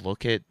have to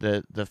look at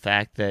the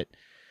fact that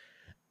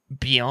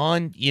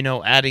beyond,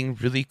 adding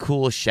really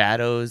cool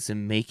shadows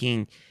and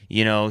making,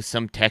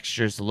 some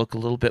textures look a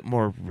little bit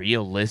more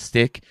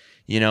realistic,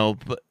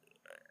 but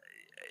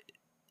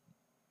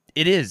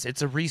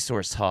it's a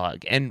resource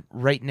hog. And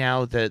right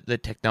now the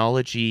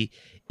technology,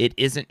 it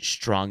isn't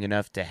strong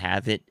enough to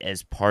have it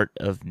as part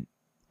of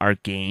our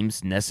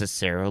games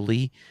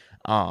necessarily.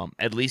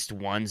 At least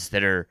ones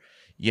that are,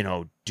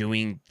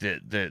 doing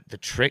the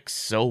tricks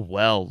so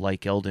well,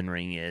 like Elden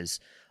Ring is,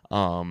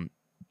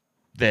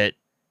 that,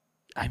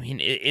 I mean,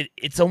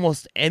 it's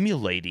almost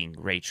emulating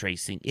ray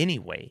tracing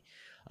anyway.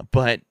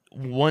 But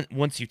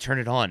once you turn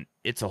it on,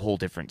 it's a whole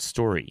different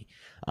story.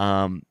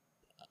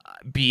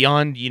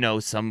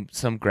 Beyond,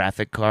 some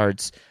graphic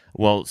cards,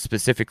 well,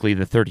 specifically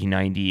the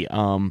 3090,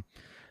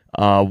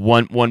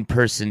 one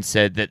person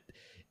said that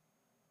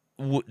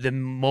the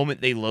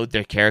moment they load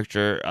their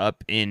character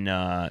up in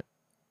the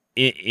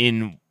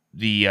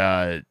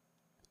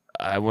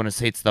I want to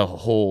say it's the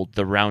hold,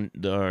 the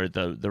round, or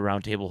the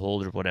round table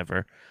hold or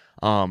whatever,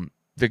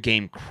 the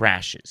game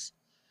crashes,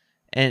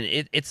 and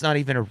it's not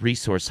even a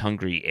resource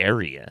hungry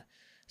area.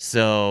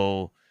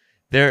 So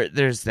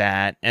there's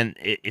that, and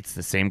it's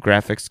the same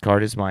graphics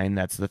card as mine.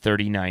 That's the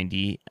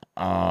 3090.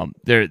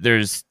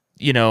 There's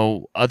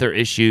other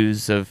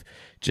issues of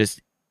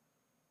just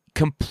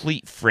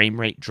complete frame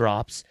rate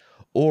drops,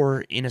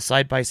 or in a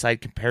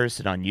side-by-side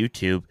comparison on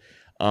YouTube,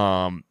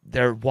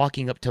 they're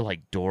walking up to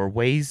like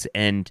doorways,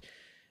 and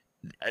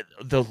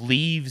the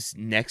leaves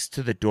next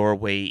to the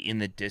doorway in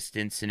the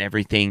distance and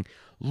everything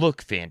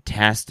look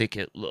fantastic.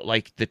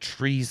 Like the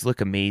trees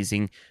look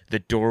amazing. The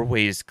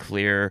doorway is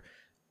clear.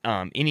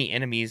 Any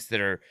enemies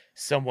that are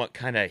somewhat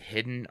kind of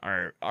hidden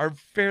are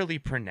fairly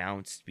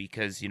pronounced,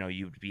 because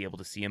you'd be able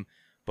to see them.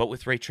 But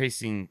with ray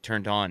tracing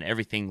turned on,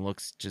 everything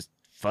looks just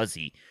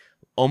fuzzy,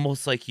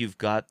 almost like you've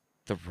got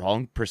the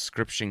wrong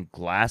prescription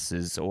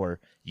glasses, or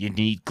you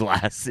need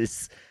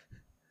glasses.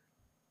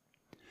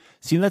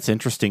 See, that's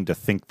interesting to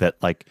think that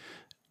like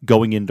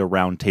going into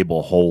round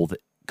table hold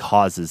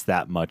causes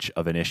that much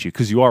of an issue,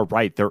 because you are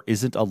right, there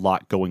isn't a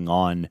lot going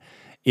on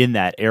in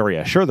that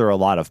area. Sure, there are a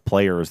lot of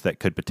players that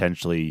could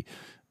potentially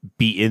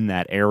be in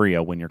that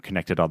area when you're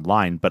connected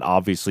online, but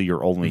obviously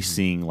you're only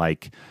seeing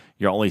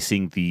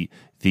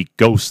the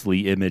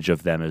ghostly image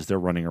of them as they're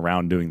running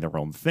around doing their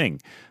own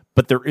thing.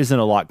 But there isn't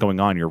a lot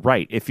going on. You're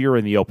right. If you're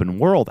in the open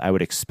world, I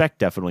would expect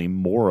definitely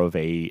more of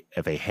a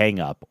hang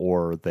up,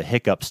 or the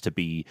hiccups to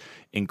be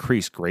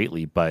increased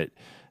greatly. But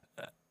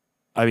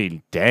I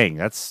mean,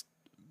 dang,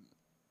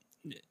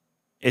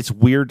 it's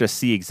weird to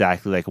see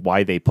exactly like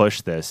why they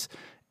push this,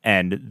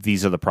 and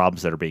these are the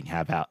problems that are being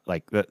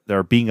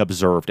they're being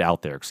observed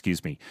out there.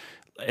 Excuse me,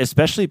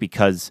 especially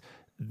because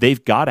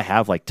they've got to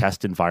have like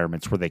test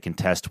environments where they can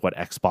test what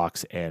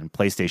Xbox and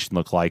PlayStation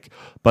look like,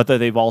 but that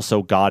they've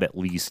also got at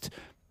least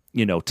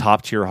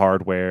top tier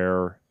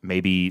hardware,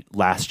 maybe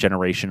last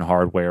generation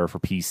hardware for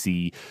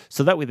PC,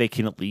 so that way they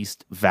can at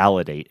least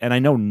validate. And I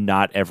know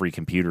not every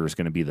computer is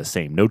going to be the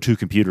same. No two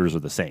computers are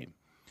the same.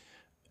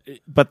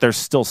 But there's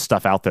still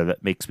stuff out there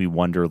that makes me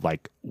wonder,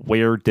 like,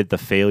 where did the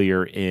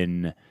failure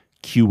in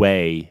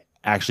QA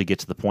actually get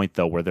to the point,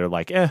 though, where they're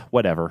like,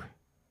 whatever.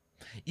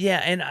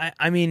 Yeah, and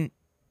I mean,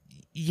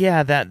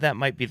 yeah, that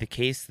might be the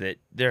case, that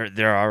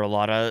there are a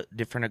lot of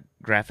different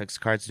graphics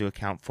cards to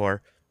account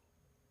for.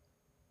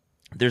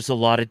 There's a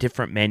lot of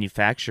different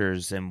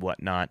manufacturers and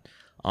whatnot,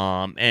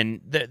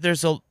 and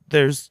there's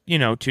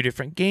two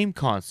different game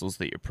consoles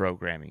that you're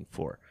programming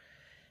for.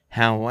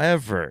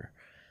 However,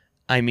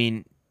 I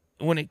mean,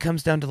 when it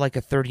comes down to like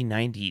a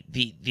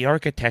 3090, the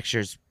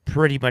architecture's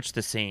pretty much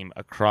the same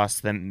across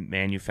the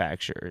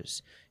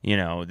manufacturers.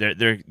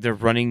 They're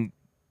running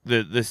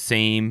the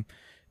same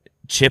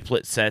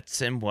chiplet sets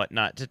and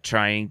whatnot to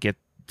try and get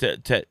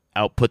to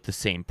output the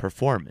same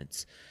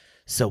performance.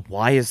 So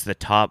why is the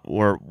top,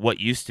 or what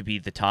used to be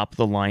the top of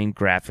the line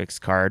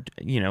graphics card,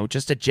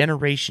 just a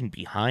generation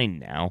behind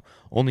now,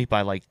 only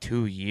by like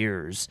 2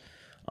 years,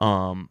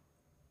 or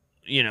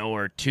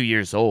 2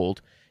 years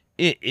old,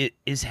 it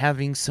is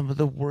having some of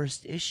the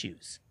worst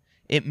issues.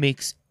 It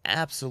makes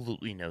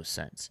absolutely no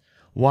sense.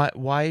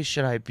 Why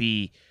should I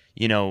be,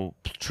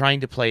 trying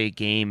to play a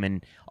game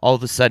and all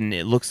of a sudden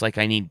it looks like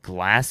I need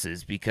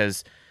glasses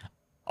because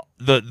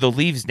the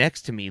leaves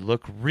next to me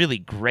look really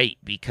great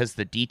because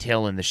the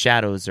detail and the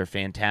shadows are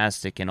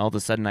fantastic, and all of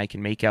a sudden I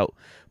can make out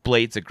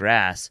blades of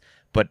grass,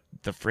 but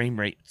the frame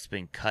rate's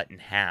been cut in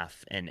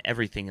half, and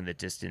everything in the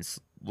distance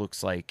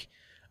looks like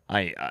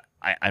I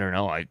don't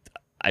know.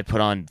 I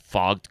put on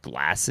fogged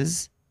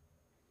glasses.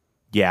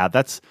 Yeah,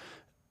 that's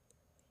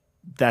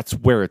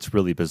where it's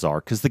really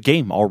bizarre, because the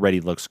game already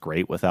looks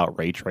great without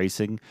ray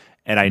tracing,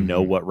 and I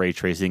know what ray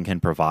tracing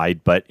can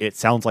provide, but it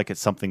sounds like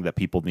it's something that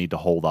people need to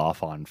hold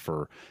off on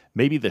for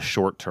maybe the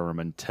short term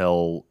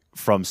until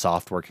From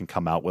Software can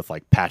come out with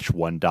like patch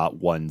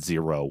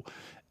 1.10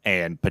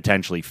 and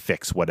potentially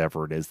fix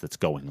whatever it is that's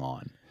going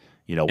on,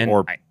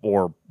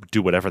 or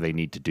do whatever they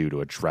need to do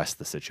to address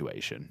the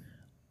situation.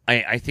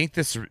 I think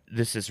this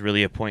is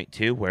really a point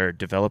too, where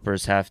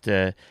developers have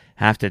to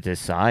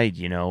decide,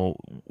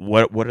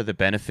 what are the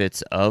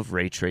benefits of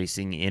ray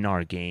tracing in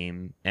our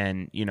game,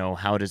 and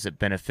how does it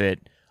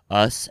benefit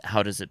us,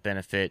 how does it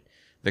benefit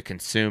the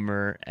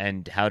consumer,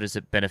 and how does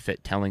it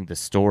benefit telling the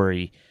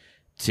story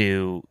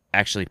to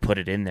actually put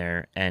it in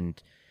there.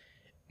 And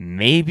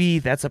maybe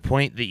that's a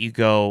point that you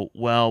go,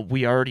 well,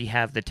 we already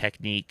have the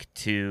technique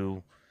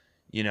to,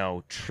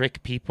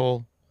 trick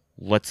people.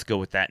 Let's go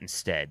with that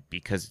instead,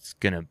 because it's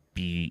going to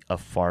be a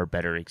far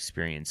better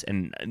experience.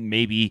 And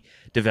maybe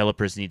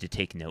developers need to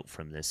take note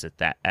from this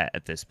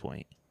at this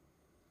point.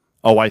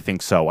 Oh, I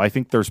think so. I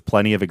think there's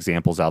plenty of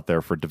examples out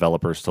there for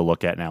developers to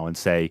look at now and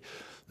say,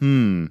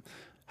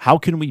 how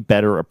can we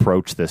better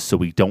approach this so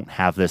we don't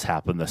have this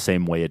happen the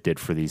same way it did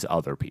for these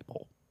other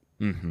people?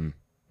 Mm-hmm.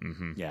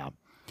 Mm-hmm. Yeah.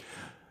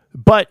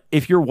 But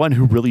if you're one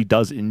who really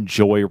does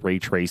enjoy ray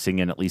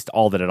tracing and at least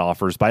all that it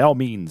offers, by all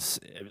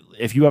means,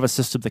 if you have a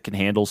system that can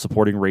handle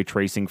supporting ray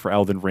tracing for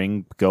Elden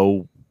Ring,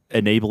 go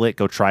enable it,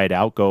 go try it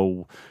out,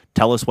 go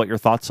tell us what your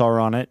thoughts are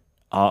on it.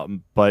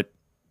 But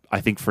I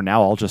think for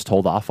now, I'll just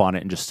hold off on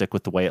it and just stick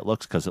with the way it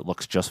looks, because it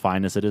looks just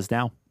fine as it is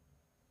now.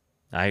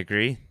 I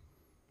agree.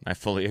 I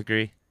fully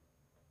agree.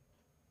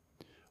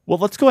 Well,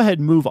 let's go ahead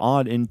and move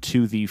on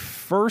into the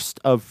first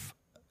of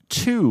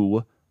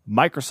two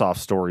Microsoft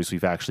stories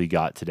we've actually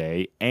got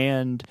today.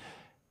 And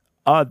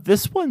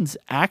this one's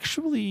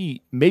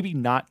actually maybe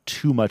not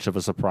too much of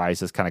a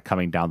surprise as kind of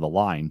coming down the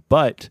line,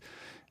 but,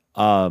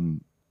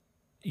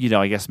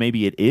 I guess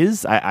maybe it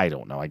is. I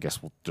don't know. I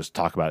guess we'll just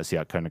talk about it, see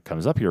how it kind of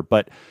comes up here.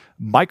 But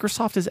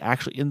Microsoft is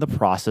actually in the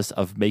process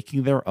of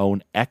making their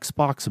own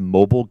Xbox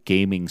mobile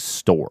gaming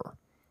store.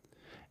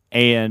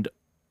 And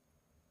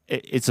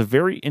it's a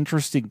very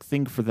interesting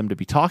thing for them to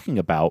be talking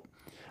about.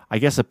 I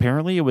guess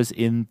apparently it was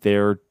in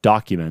their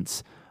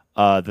documents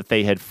that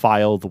they had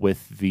filed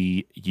with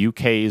the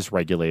UK's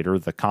regulator,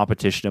 the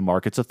Competition and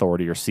Markets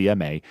Authority, or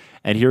CMA.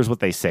 And here's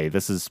what they say.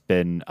 This has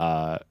been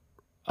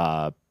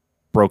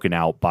broken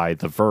out by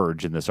The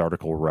Verge in this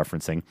article we're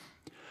referencing.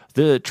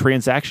 The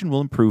transaction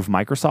will improve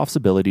Microsoft's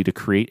ability to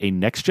create a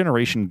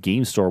next-generation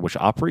game store which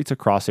operates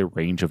across a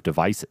range of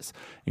devices,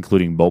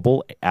 including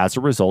mobile, as a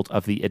result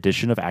of the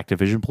addition of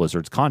Activision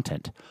Blizzard's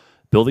content.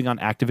 Building on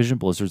Activision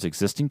Blizzard's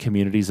existing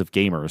communities of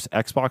gamers,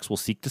 Xbox will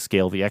seek to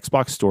scale the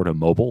Xbox Store to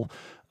mobile,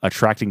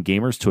 attracting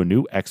gamers to a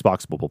new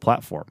Xbox mobile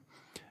platform.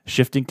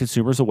 Shifting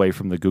consumers away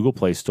from the Google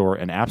Play Store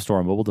and App Store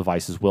on mobile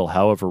devices will,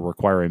 however,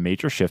 require a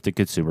major shift in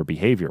consumer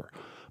behavior.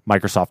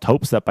 Microsoft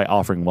hopes that by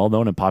offering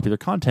well-known and popular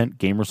content,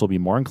 gamers will be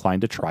more inclined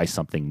to try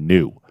something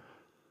new.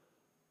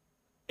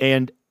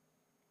 And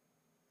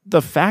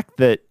the fact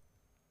that,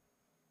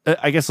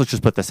 I guess let's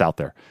just put this out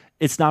there.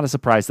 It's not a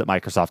surprise that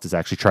Microsoft is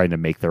actually trying to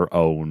make their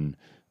own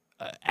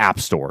app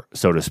store,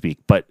 so to speak.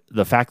 But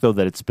the fact, though,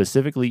 that it's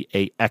specifically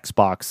a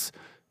Xbox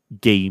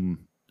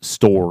game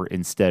store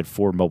instead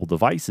for mobile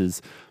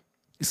devices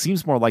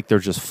seems more like they're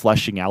just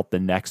fleshing out the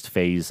next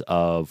phase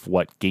of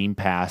what Game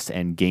Pass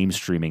and game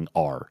streaming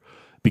are.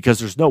 Because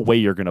there's no way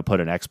you're going to put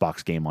an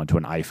Xbox game onto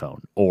an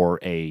iPhone or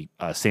a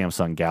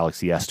Samsung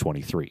Galaxy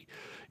S23.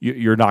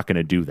 You're not going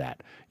to do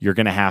that. You're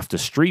going to have to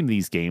stream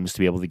these games to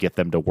be able to get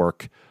them to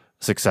work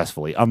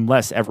successfully,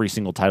 unless every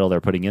single title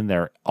they're putting in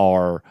there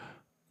are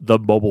the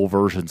mobile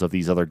versions of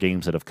these other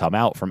games that have come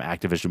out from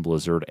Activision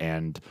Blizzard.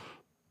 And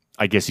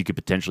I guess you could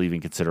potentially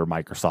even consider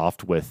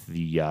Microsoft with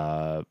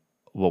the,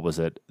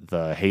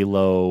 the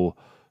Halo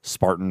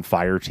Spartan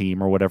Fire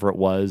Team or whatever it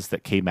was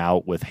that came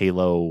out with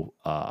Halo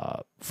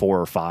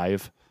 4 or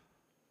 5.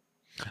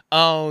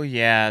 Oh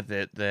yeah,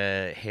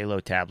 the Halo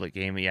tablet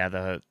game.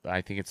 Yeah,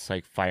 I think it's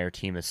like Fire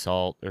Team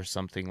Assault or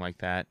something like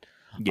that.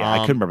 Yeah, I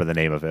couldn't remember the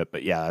name of it,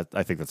 but yeah,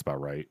 I think that's about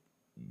right.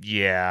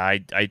 Yeah,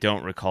 I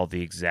don't recall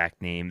the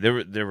exact name.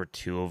 There were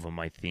two of them,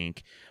 I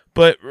think.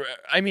 But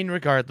I mean,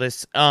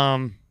 regardless,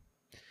 I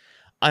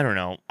don't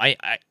know. I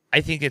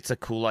think it's a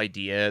cool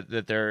idea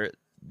that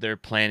they're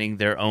planning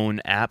their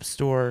own app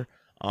store.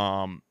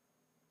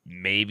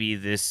 Maybe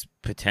this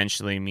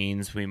potentially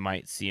means we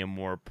might see a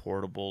more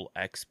portable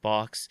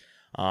Xbox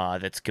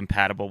that's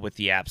compatible with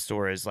the App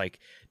Store as like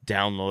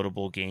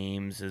downloadable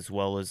games, as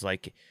well as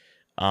like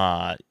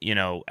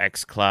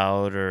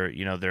xCloud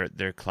or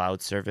their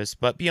cloud service.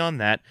 But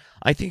beyond that,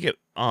 I think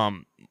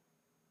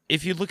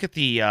if you look at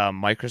the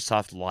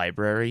Microsoft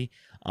library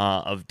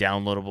of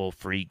downloadable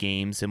free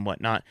games and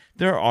whatnot,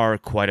 there are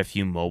quite a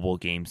few mobile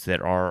games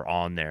that are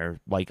on there,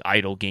 like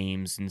idle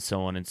games and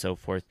so on and so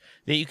forth,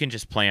 that you can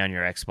just play on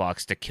your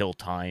Xbox to kill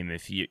time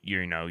if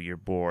you're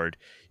bored.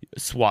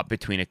 Swap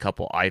between a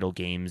couple idle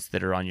games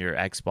that are on your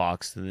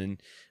Xbox and then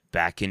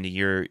back into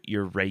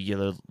your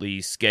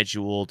regularly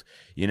scheduled,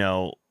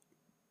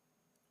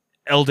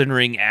 Elden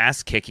Ring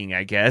ass kicking,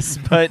 I guess.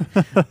 But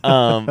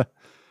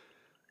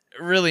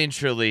really and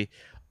truly,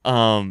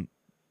 beyond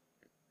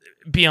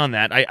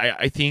that,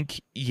 I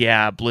think,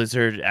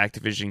 Blizzard,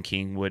 Activision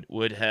King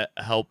would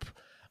help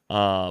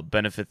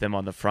benefit them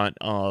on the front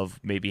of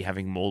maybe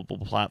having mobile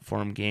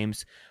platform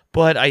games.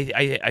 But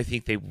I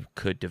think they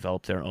could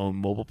develop their own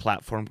mobile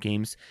platform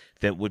games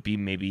that would be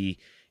maybe,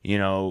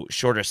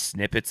 shorter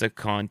snippets of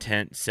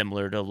content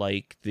similar to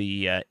like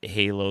the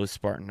Halo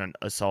Spartan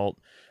Assault.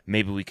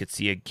 Maybe we could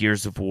see a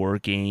Gears of War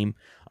game,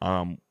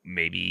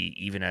 maybe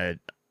even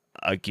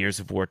a Gears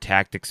of War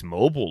Tactics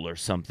mobile or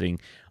something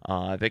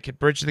that could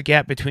bridge the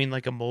gap between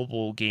like a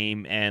mobile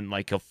game and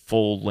like a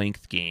full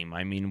length game.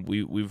 I mean,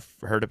 we've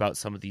heard about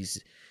some of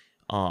these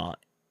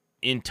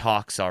in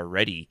talks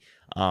already.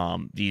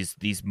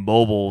 These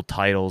mobile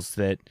titles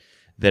that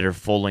are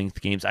full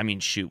length games. I mean,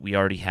 shoot, we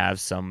already have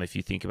some. If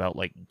you think about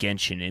like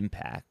Genshin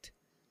Impact.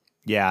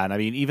 Yeah, and I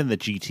mean, even the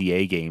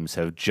GTA games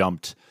have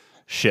jumped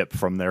ship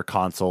from their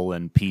console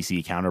and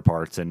PC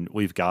counterparts, and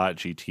we've got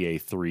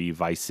GTA 3,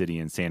 Vice City,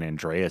 and San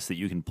Andreas that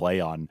you can play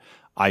on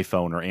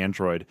iPhone or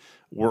Android,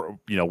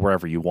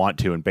 wherever you want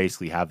to, and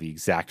basically have the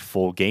exact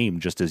full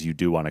game just as you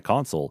do on a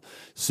console.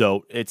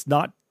 So it's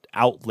not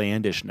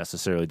outlandish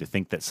necessarily to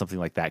think that something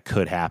like that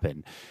could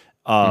happen.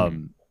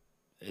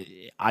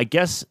 I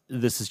guess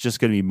this is just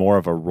going to be more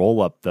of a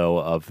roll-up, though,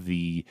 of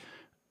the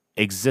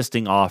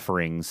existing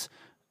offerings,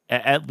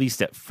 at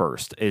least at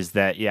first, is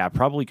that,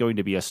 probably going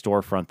to be a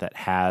storefront that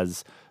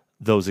has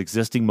those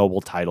existing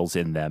mobile titles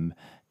in them,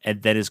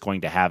 and then is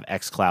going to have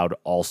xCloud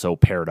also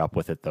paired up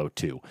with it, though,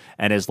 too.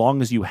 And as long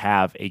as you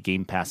have a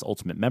Game Pass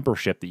Ultimate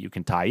membership that you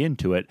can tie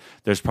into it,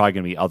 there's probably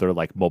going to be other,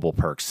 like, mobile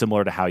perks,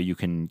 similar to how you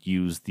can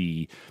use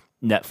the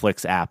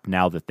Netflix app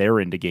now that they're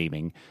into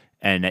gaming,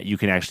 and that you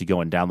can actually go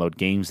and download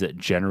games that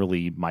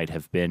generally might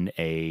have been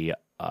a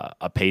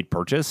paid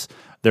purchase.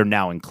 They're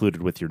now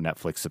included with your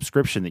Netflix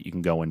subscription that you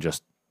can go and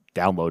just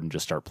download and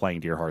just start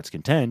playing to your heart's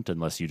content,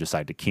 unless you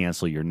decide to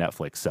cancel your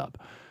Netflix sub.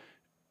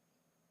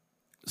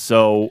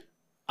 So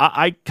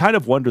I kind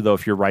of wonder, though,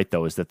 if you're right,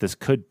 though, is that this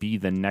could be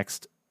the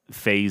next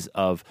phase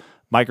of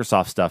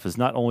Microsoft stuff, is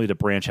not only to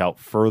branch out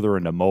further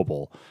into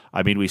mobile.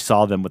 I mean, we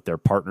saw them with their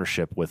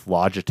partnership with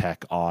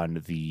Logitech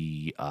on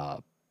the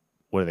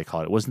what do they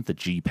call it? It wasn't the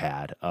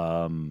G-Pad.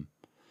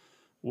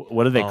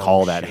 What do they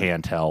call that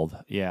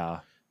handheld?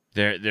 Yeah.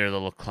 Their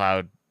little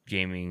cloud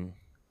gaming.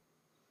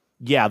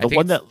 Yeah,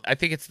 I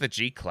think it's the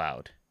G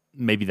Cloud.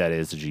 Maybe that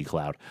is the G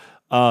Cloud.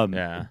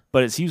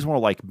 But it seems more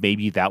like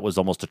maybe that was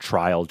almost a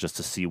trial just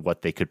to see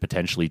what they could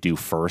potentially do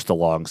first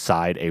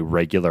alongside a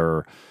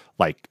regular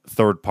like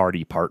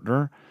third-party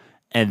partner.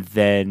 And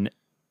then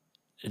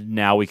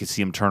now we could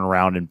see them turn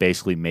around and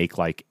basically make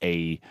like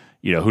a,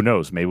 who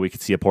knows, maybe we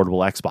could see a portable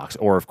Xbox.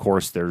 Or, of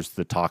course, there's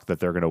the talk that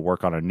they're going to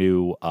work on a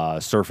new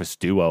Surface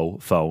Duo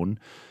phone.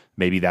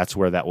 Maybe that's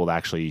where that will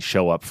actually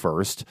show up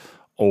first.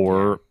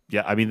 Or,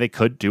 I mean, they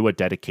could do a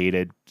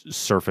dedicated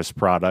Surface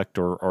product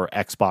or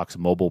Xbox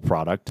mobile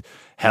product.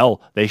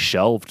 Hell, they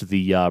shelved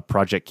the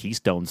Project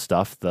Keystone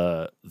stuff,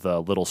 the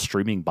little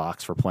streaming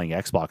box for playing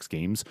Xbox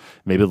games.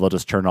 Maybe they'll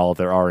just turn all of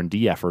their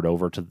R&D effort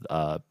over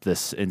to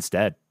this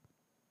instead.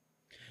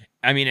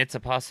 I mean, it's a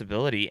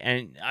possibility,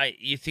 and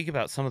you think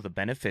about some of the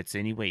benefits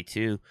anyway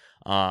too.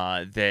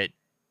 That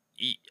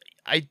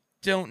I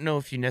don't know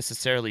if you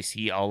necessarily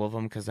see all of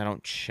them because I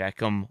don't check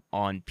them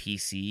on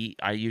PC.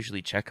 I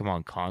usually check them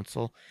on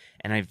console,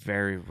 and I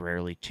very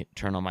rarely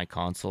turn on my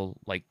console,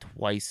 like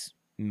twice,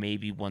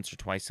 maybe once or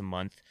twice a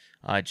month,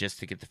 just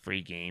to get the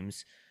free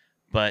games.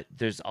 But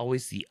there's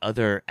always the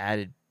other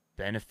added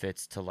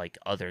benefits to like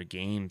other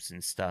games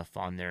and stuff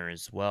on there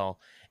as well.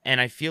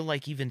 And I feel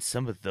like even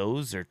some of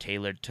those are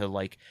tailored to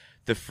like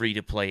the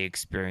free-to-play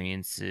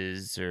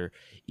experiences, or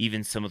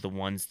even some of the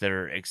ones that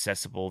are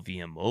accessible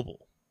via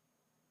mobile.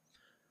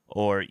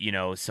 Or,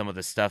 some of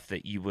the stuff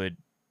that you would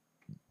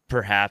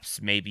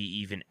perhaps maybe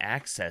even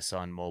access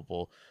on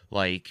mobile,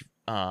 like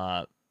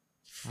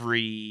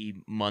free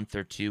month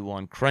or two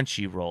on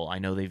Crunchyroll. I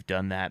know they've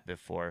done that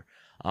before.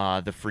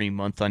 The free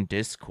month on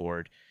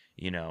Discord,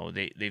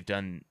 they've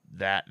done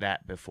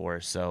that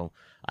before. So,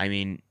 I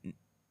mean,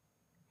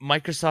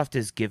 Microsoft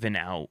has given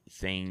out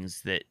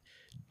things that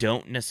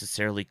don't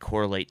necessarily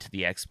correlate to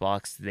the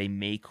Xbox. They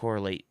may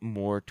correlate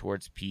more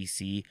towards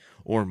PC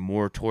or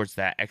more towards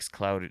that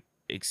xCloud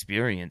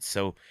experience.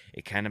 So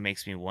it kind of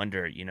makes me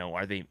wonder,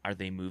 are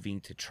they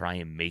moving to try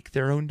and make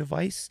their own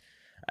device?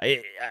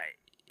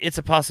 It's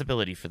a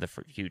possibility for the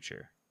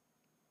future.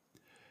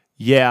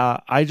 Yeah,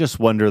 I just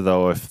wonder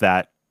though if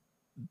that.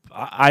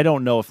 I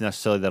don't know if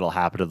necessarily that'll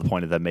happen to the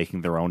point of them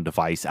making their own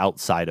device,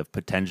 outside of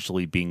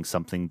potentially being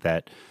something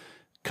that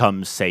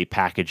comes, say,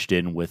 packaged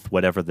in with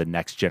whatever the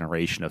next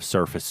generation of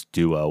Surface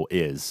Duo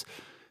is.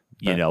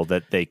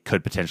 That they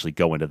could potentially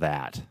go into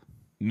that.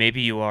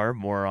 Maybe you are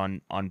more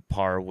on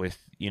par with,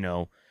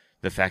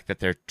 the fact that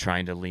they're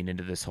trying to lean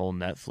into this whole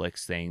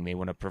Netflix thing. They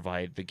want to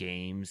provide the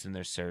games and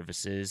their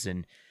services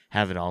and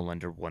have it all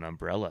under one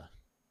umbrella.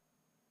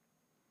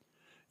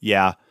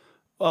 Yeah.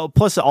 Well,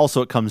 plus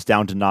also it comes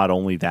down to not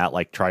only that,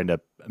 like trying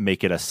to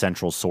make it a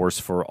central source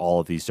for all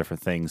of these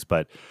different things,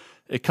 but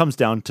it comes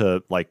down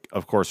to, like,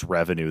 of course,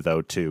 revenue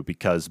though too,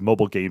 because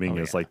mobile gaming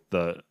is like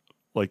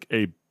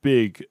a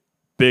big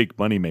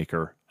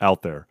moneymaker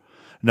out there.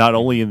 Not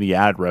only in the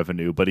ad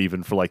revenue, but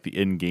even for like the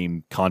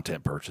in-game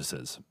content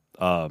purchases.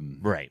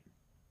 Right.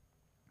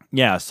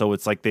 Yeah, so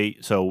it's like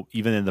so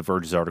even in the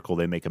Verge's article,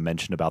 they make a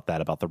mention about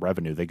that, about the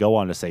revenue. They go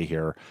on to say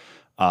here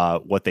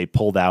what they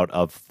pulled out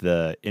of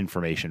the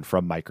information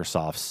from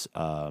Microsoft's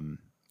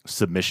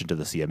submission to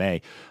the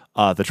CMA.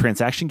 The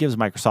transaction gives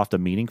Microsoft a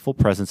meaningful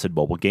presence in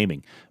mobile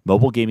gaming.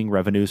 Mobile gaming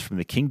revenues from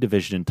the King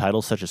division in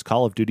titles such as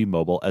Call of Duty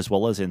Mobile, as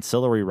well as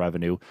ancillary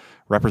revenue,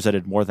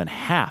 represented more than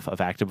half of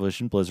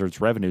Activision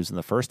Blizzard's revenues in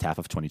the first half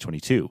of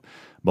 2022.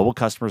 Mobile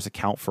customers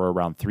account for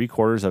around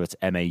 3/4 of its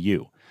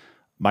MAU.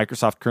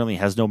 Microsoft currently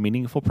has no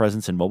meaningful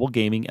presence in mobile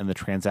gaming, and the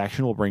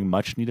transaction will bring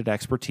much-needed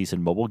expertise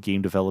in mobile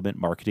game development,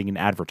 marketing, and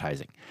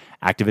advertising.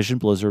 Activision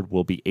Blizzard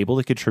will be able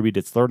to contribute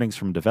its learnings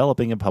from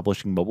developing and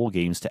publishing mobile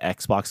games to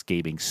Xbox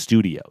gaming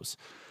studios.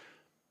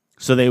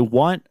 So they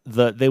want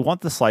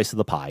the slice of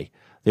the pie.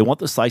 They want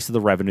the slice of the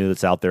revenue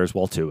that's out there as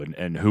well too,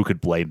 and who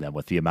could blame them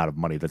with the amount of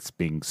money that's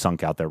being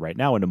sunk out there right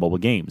now into mobile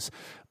games?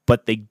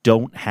 But they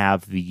don't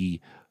have the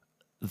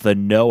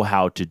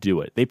know-how to do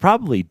it. They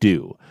probably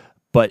do,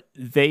 but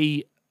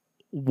they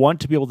want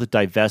to be able to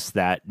divest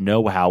that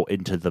know-how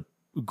into the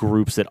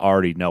groups that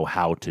already know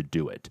how to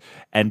do it.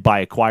 And by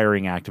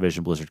acquiring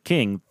Activision Blizzard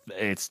King,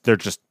 they're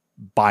just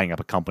buying up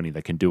a company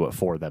that can do it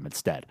for them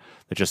instead.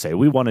 They just say,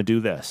 we want to do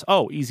this.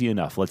 Oh, easy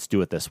enough. Let's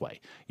do it this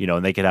way.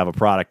 And they could have a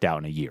product out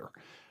in a year.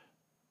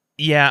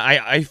 Yeah,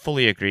 I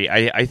fully agree.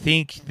 I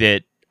think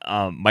that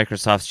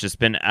Microsoft's just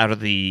been out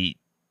of the,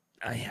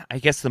 I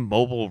guess, the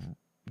mobile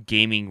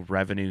gaming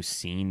revenue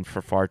scene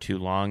for far too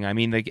long. I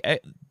mean, the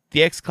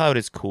xCloud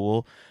is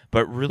cool,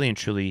 but really and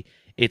truly,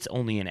 it's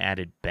only an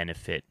added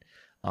benefit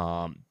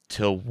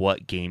to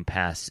what Game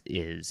Pass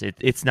is.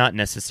 It's not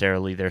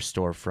necessarily their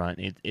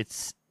storefront.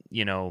 It's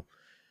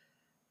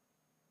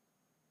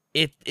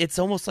it's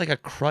almost like a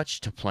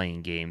crutch to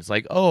playing games.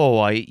 Like, oh,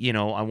 I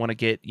want to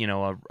get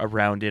a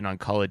round in on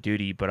Call of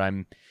Duty, but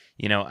I'm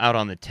out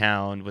on the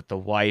town with the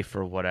wife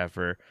or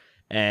whatever,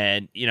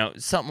 and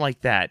something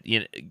like that.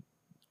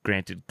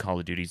 Granted, Call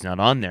of Duty's not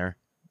on there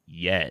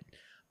yet,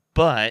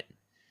 but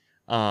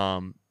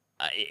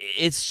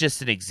it's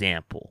just an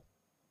example.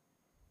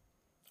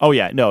 Oh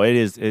yeah, no, it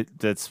is.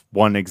 That's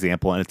one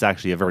example, and it's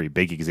actually a very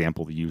big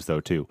example to use,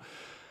 though, too.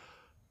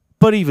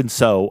 But even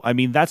so, I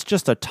mean, that's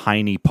just a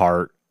tiny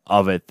part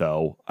of it,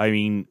 though. I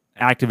mean,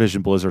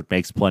 Activision Blizzard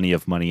makes plenty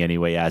of money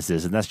anyway, as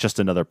is, and that's just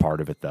another part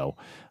of it, though.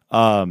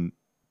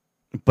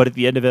 But at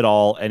the end of it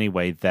all,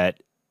 anyway, that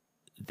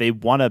they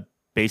want to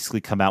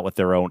basically come out with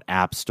their own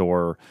app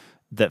store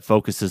that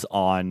focuses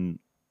on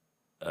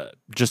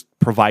just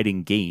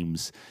providing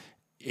games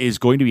is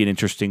going to be an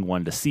interesting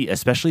one to see,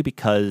 especially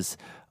because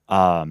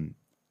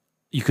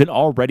you can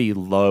already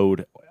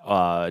load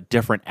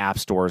different app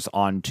stores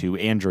onto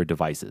Android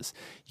devices.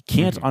 You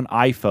can't on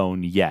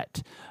iPhone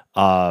yet.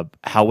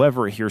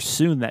 However, here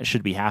soon that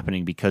should be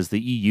happening because the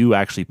EU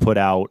actually put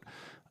out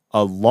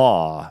a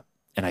law,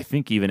 and I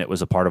think even it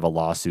was a part of a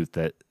lawsuit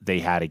that they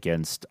had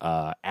against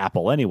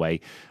Apple anyway,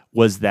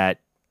 was that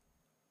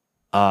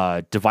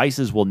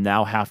devices will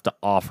now have to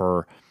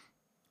offer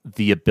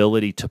the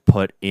ability to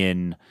put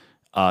in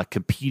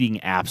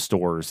competing app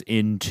stores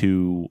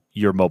into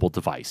your mobile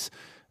device,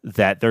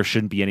 that there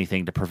shouldn't be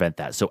anything to prevent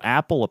that. So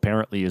Apple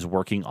apparently is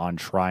working on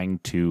trying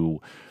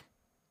to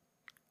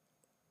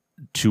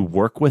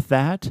work with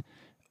that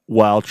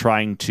while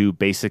trying to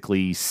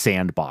basically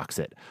sandbox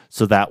it.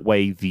 So that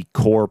way the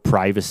core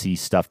privacy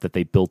stuff that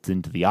they built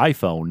into the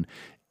iPhone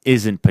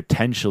isn't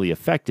potentially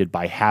affected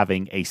by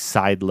having a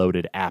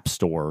side-loaded app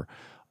store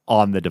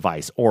on the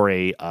device, or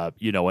a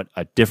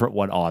different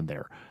one on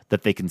there,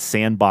 that they can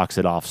sandbox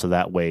it off so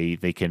that way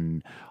they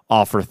can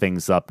offer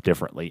things up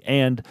differently.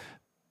 And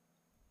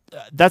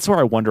that's where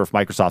I wonder if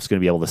Microsoft's going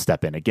to be able to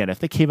step in. Again, if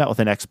they came out with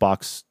an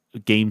Xbox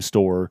game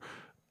store,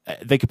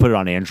 they could put it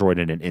on Android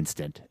in an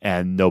instant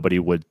and nobody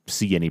would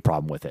see any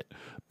problem with it.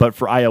 But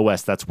for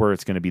iOS, that's where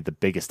it's going to be the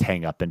biggest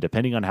hang up. And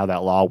depending on how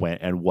that law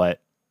went and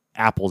what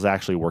Apple's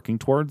actually working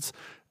towards,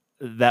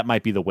 that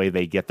might be the way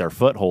they get their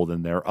foothold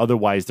in there.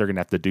 Otherwise, they're going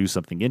to have to do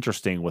something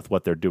interesting with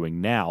what they're doing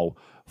now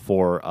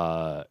for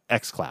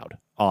xCloud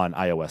on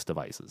iOS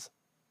devices.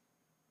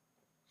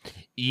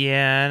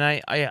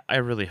 Yeah, and I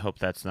really hope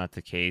that's not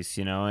the case,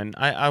 And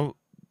I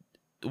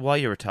while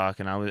you were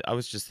talking, I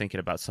was just thinking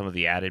about some of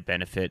the added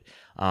benefit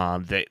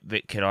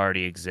that could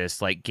already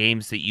exist, like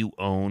games that you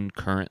own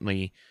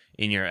currently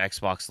in your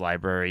Xbox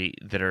library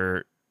that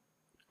are,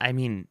 I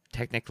mean,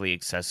 technically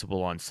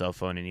accessible on cell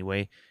phone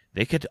anyway.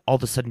 They could all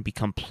of a sudden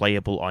become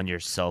playable on your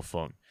cell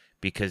phone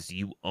because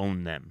you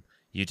own them.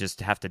 You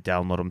just have to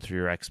download them through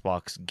your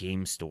Xbox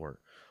game store.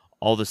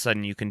 All of a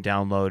sudden you can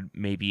download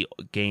maybe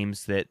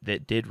games that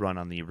did run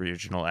on the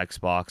original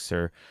Xbox,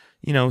 or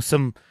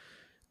some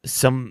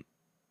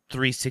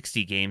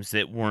 360 games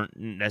that weren't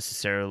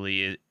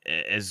necessarily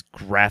as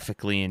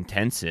graphically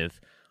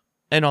intensive,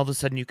 and all of a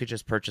sudden you could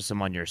just purchase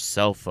them on your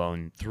cell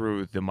phone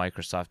through the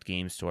Microsoft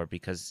Game Store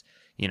because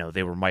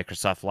they were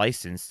Microsoft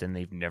licensed and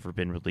they've never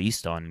been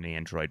released on an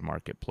Android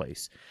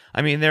marketplace.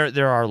 I mean,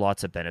 there are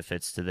lots of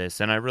benefits to this,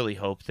 and I really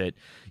hope that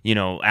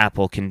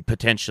Apple can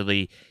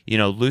potentially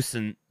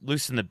loosen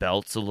the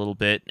belts a little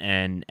bit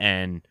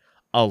and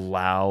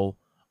allow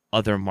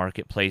other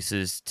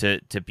marketplaces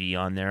to be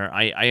on there.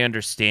 I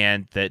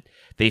understand that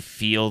they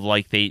feel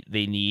like they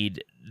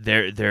need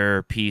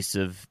their piece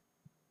of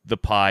the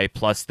pie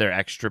plus their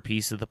extra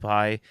piece of the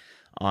pie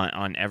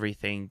on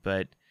everything,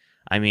 but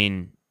I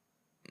mean,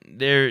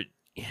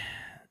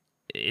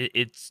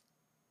 it's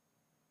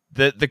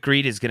the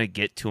greed is going to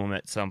get to them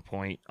at some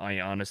point. I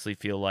honestly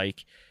feel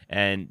like,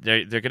 and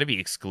they're going to be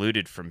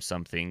excluded from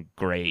something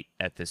great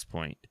at this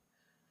point.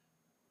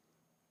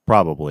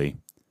 Probably.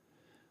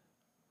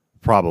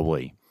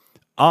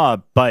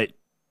 But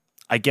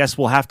I guess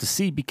we'll have to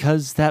see,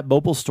 because that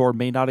mobile store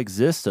may not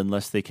exist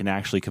unless they can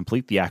actually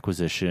complete the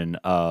acquisition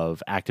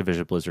of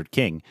Activision Blizzard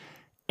King.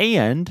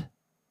 And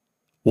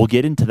we'll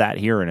get into that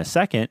here in a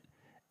second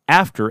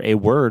after a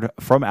word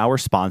from our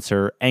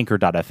sponsor,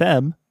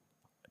 Anchor.fm,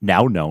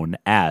 now known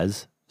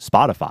as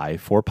Spotify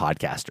for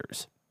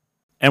podcasters.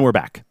 And we're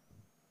back.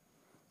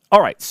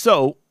 All right,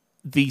 so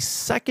the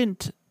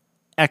second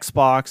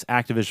Xbox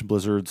Activision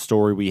Blizzard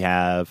story we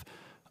have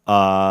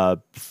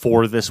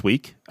for this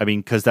week, I mean,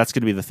 because that's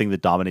going to be the thing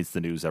that dominates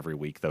the news every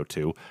week, though,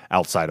 too,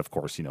 outside, of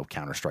course,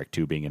 Counter-Strike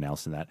 2 being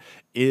announced in that,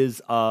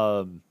 is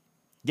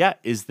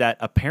that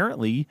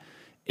apparently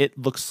it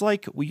looks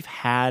like we've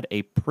had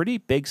a pretty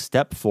big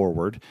step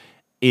forward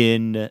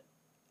in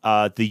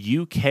the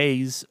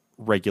UK's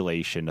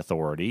regulation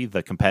authority,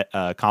 the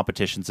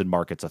Competitions and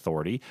Markets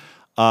Authority,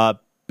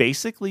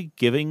 basically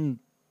giving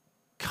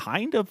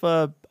kind of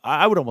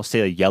I would almost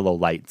say a yellow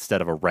light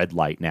instead of a red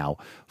light now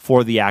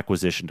for the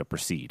acquisition to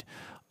proceed.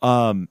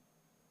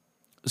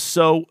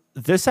 So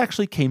this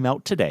actually came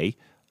out today,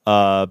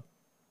 that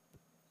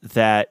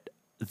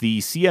the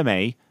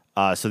CMA,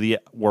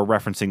 we're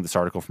referencing this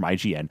article from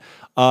IGN.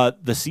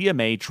 The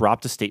CMA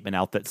dropped a statement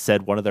out that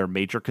said one of their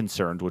major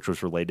concerns, which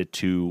was related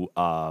to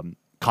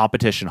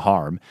competition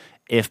harm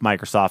if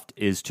Microsoft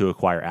is to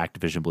acquire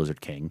Activision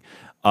Blizzard King,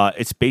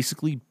 it's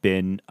basically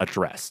been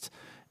addressed,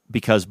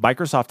 because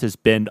Microsoft has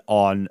been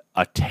on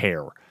a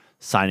tear,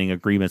 signing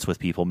agreements with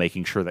people,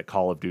 making sure that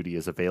Call of Duty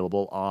is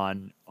available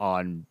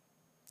on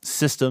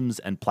systems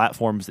and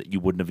platforms that you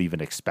wouldn't have even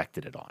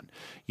expected it on.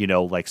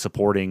 Like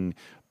supporting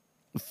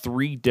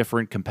 3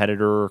 different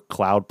competitor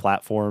cloud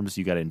platforms.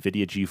 You got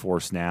NVIDIA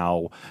GeForce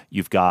Now.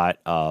 You've got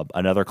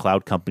another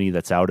cloud company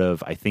that's out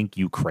of, I think,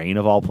 Ukraine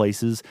of all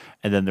places.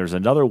 And then there's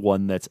another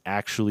one that's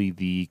actually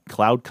the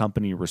cloud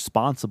company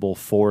responsible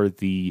for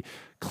the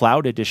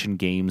cloud edition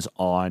games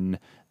on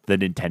the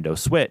Nintendo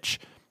Switch,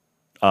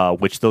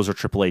 which those are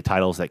AAA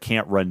titles that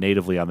can't run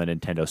natively on the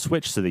Nintendo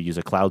Switch, so they use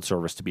a cloud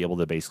service to be able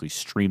to basically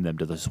stream them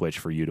to the Switch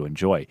for you to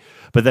enjoy.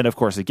 But then, of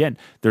course, again,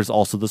 there's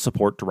also the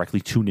support directly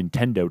to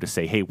Nintendo to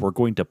say, hey, we're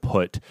going to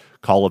put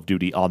Call of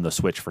Duty on the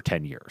Switch for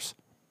 10 years.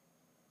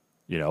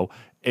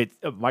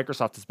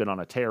 Microsoft has been on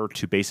a tear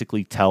to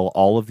basically tell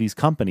all of these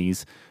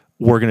companies,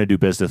 we're going to do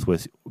business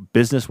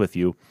with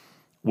you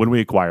when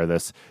we acquire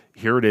this.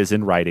 Here it is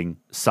in writing,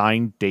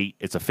 signed date,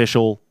 it's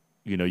official.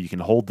 You can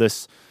hold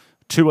this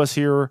to us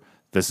here.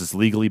 This is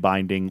legally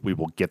binding. We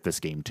will get this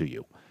game to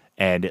you.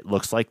 And it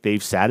looks like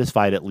they've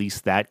satisfied at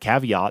least that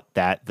caveat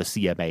that the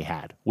CMA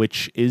had,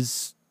 which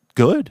is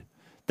good.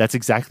 That's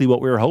exactly what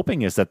we were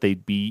hoping, is that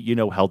they'd be,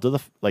 held to the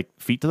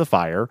feet to the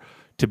fire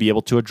to be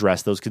able to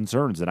address those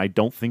concerns. And I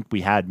don't think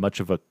we had much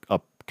of a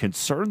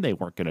concern they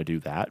weren't going to do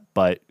that.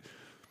 But,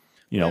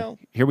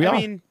 here we are.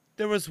 I mean,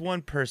 there was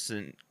one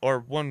person or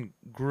one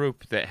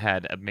group that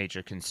had a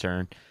major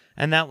concern,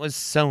 and that was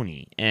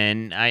Sony.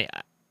 And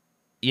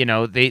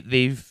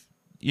they've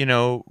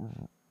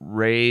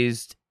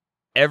raised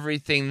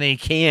everything they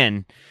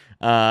can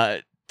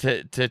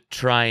to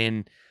try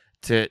and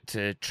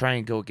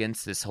go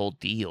against this whole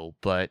deal,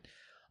 but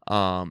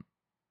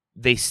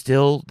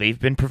they've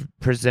been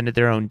presented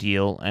their own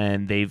deal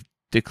and they've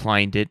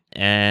declined it.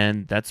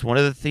 And that's one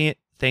of the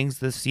things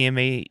the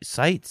CMA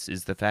cites,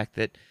 is the fact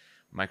that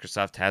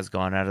Microsoft has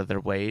gone out of their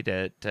way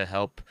to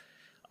help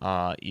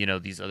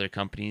these other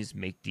companies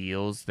make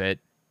deals that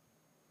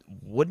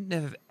wouldn't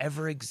have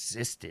ever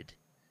existed,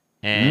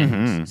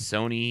 and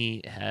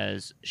Sony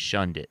has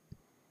shunned it.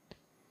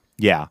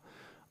 Yeah,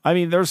 I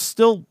mean, there's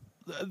still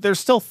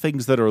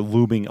things that are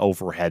looming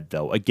overhead,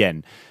 though.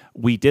 Again,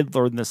 we did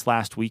learn this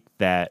last week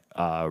that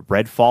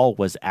Redfall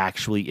was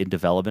actually in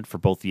development for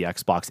both the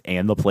Xbox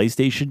and the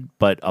PlayStation,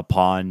 but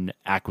upon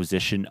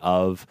acquisition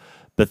of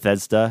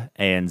Bethesda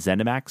and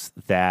ZeniMax,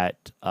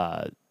 that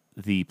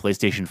the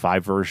PlayStation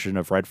 5 version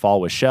of Redfall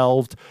was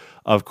shelved.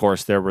 Of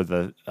course, there were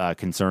the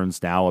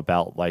concerns now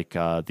about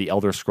the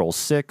Elder Scrolls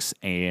 6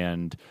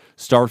 and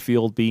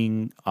Starfield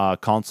being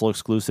console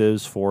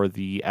exclusives for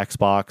the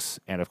Xbox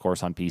and, of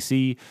course, on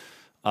PC.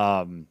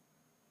 The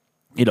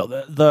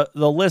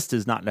list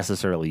is not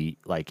necessarily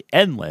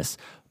endless,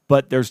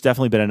 but there's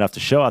definitely been enough to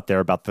show out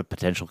there about the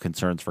potential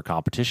concerns for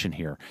competition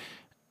here.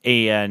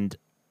 And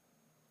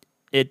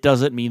it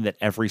doesn't mean that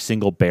every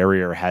single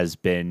barrier has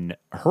been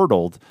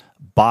hurdled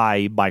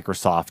by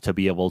Microsoft to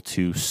be able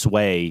to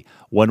sway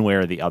one way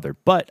or the other.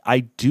 But I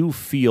do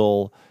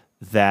feel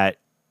that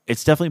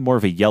it's definitely more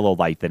of a yellow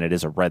light than it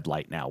is a red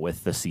light now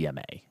with the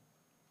CMA.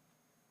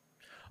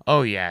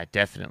 Oh yeah,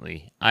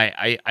 definitely.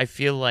 I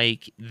feel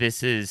like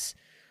this is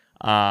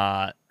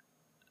them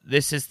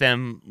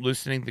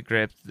loosening the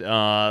grip.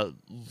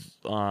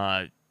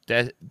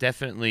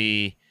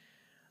 Definitely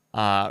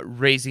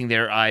raising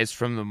their eyes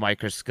from the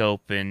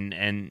microscope,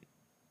 and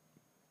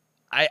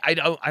I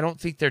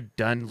don't think they're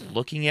done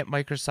looking at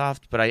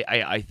Microsoft, but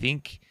I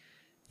think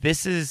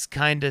this is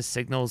kind of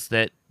signals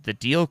that the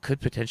deal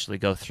could potentially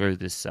go through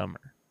this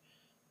summer.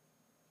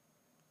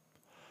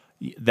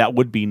 That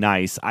would be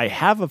nice. I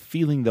have a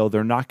feeling, though,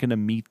 they're not going to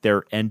meet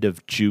their end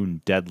of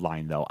June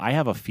deadline, though. I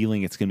have a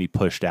feeling it's going to be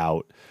pushed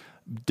out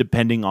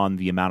depending on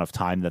the amount of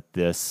time that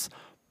this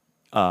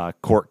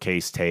court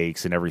case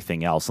takes and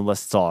everything else,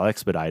 unless it's all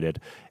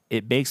expedited.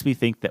 It makes me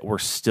think that we're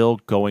still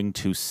going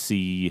to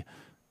see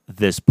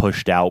this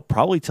pushed out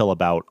probably till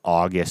about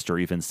August or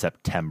even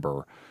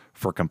September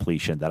for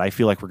completion, that I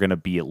feel like we're going to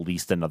be at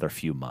least another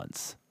few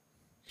months.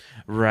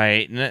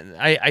 Right. And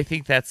I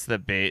think that's the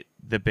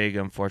big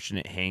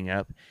unfortunate hang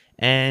up.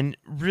 And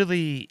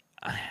really,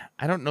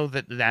 I don't know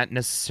that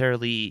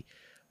necessarily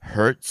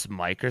hurts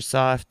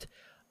Microsoft.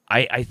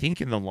 I think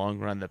in the long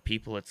run, the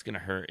people it's going to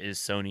hurt is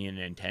Sony and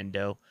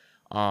Nintendo.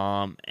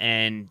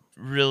 And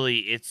really,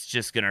 it's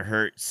just going to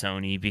hurt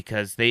Sony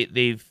because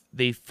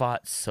they've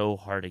fought so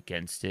hard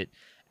against it.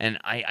 And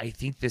I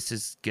think this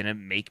is going to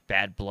make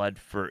bad blood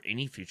for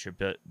any future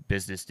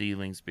business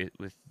dealings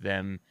with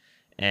them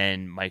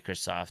and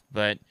Microsoft.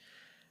 But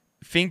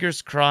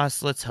fingers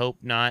crossed, let's hope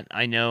not.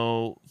 I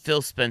know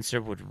Phil Spencer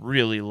would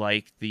really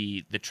like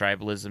the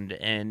tribalism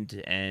to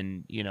end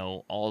and,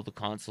 all the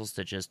consoles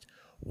to just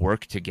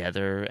work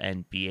together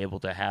and be able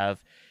to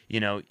have,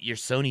 your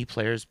Sony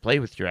players play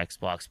with your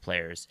Xbox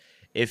players.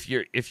 If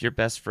your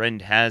best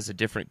friend has a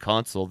different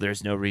console,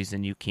 there's no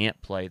reason you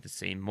can't play the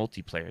same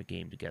multiplayer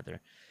game together.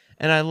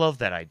 And I love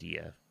that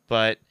idea.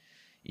 But,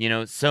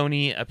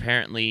 Sony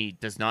apparently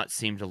does not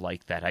seem to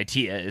like that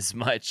idea as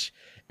much.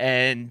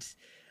 And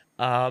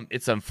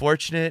it's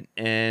unfortunate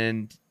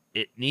and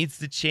it needs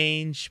to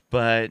change,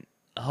 but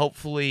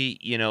hopefully,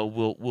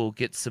 we'll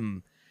get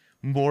some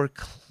more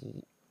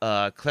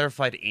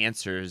clarified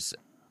answers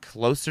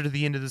closer to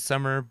the end of the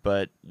summer,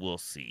 but we'll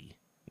see.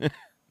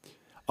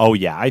 Oh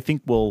yeah, I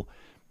think we'll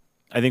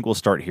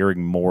start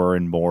hearing more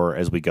and more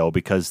as we go,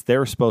 because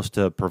they're supposed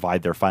to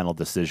provide their final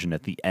decision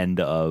at the end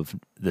of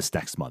this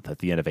next month, at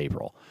the end of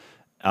April.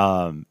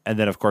 And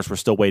then, of course, we're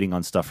still waiting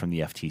on stuff from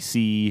the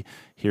FTC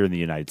here in the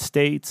United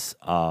States.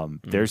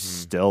 There's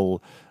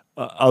still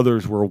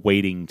others we're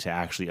waiting to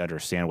actually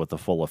understand what the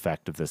full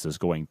effect of this is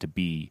going to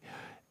be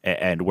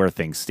and where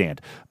things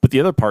stand. But the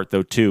other part,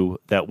 though, too,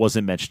 that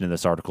wasn't mentioned in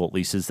this article, at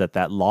least, is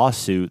that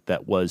lawsuit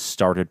that was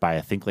started by,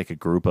 I think, like a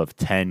group of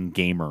 10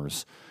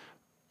 gamers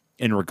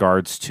in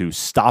regards to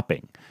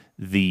stopping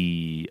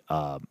the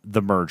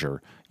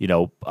merger,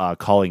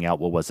 calling out,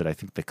 what was it? I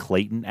think the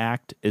Clayton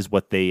Act is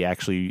what they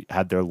actually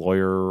had their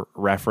lawyer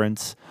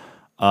reference.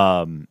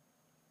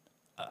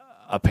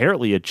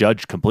 Apparently a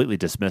judge completely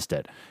dismissed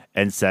it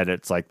and said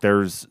it's like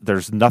there's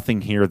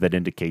nothing here that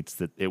indicates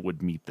that it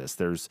would meet this.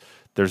 There's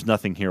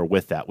nothing here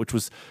with that, which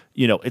was,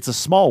 it's a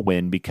small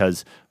win,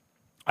 because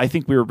I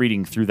think we were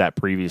reading through that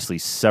previously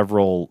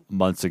several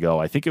months ago.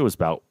 I think it was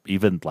about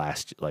even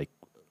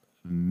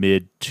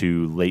mid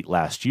to late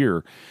last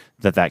year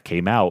that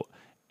came out,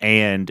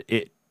 and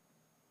it,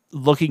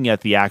 looking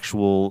at the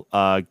actual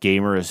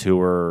gamers who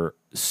were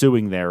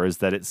suing there, is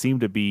that it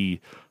seemed to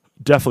be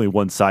definitely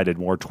one-sided,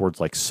 more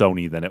towards like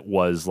Sony than it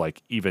was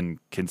like even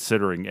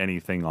considering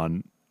anything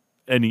on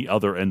any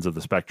other ends of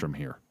the spectrum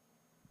here.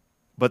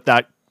 But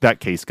that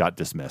case got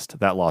dismissed.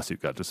 That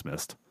lawsuit got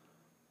dismissed,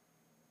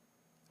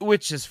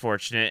 which is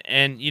fortunate,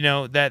 and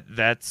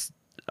that's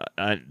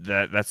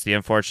the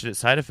unfortunate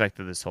side effect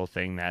of this whole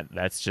thing.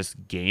 That's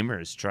just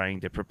gamers trying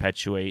to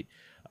perpetuate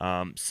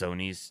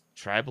Sony's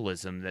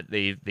tribalism that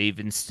they've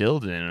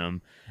instilled in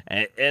them.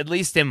 At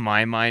least in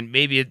my mind,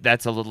 maybe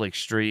that's a little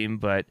extreme,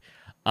 but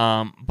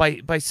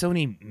by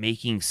Sony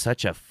making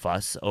such a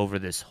fuss over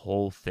this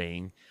whole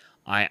thing,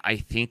 I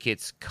think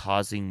it's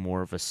causing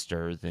more of a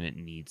stir than it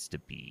needs to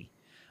be.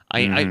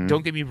 I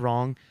don't get me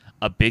wrong,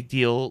 a big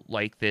deal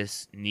like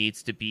this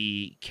needs to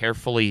be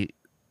carefully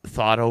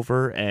thought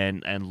over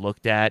and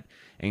looked at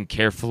and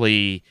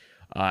carefully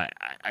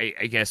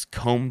I guess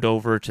combed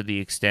over to the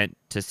extent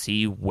to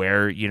see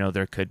where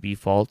there could be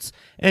faults.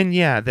 And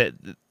yeah, that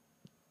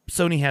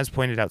Sony has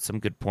pointed out some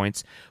good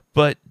points,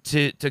 but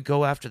to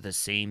go after the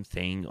same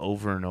thing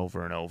over and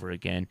over and over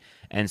again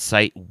and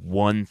cite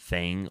one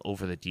thing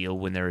over the deal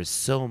when there is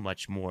so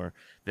much more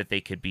that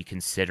they could be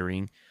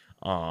considering,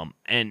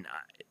 and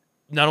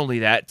not only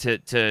that,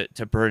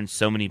 to burn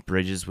so many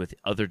bridges with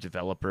other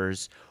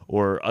developers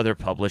or other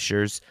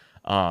publishers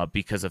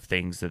because of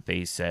things that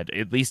they said.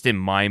 At least in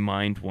my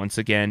mind, once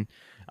again,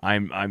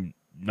 I'm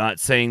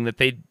not saying that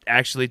they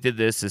actually did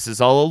this. This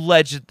is all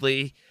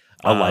allegedly.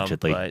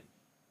 But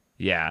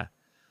yeah.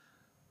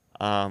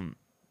 I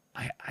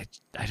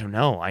don't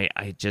know.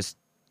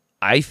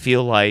 I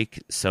feel like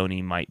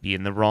Sony might be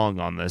in the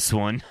wrong on this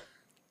one.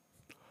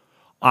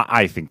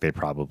 I think they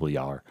probably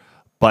are,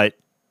 but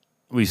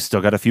we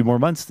still got a few more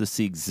months to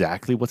see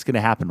exactly what's going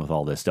to happen with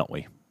all this, don't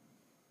we?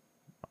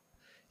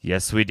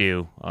 Yes, we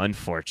do,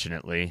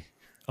 unfortunately.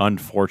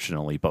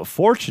 Unfortunately. But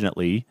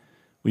fortunately,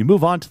 we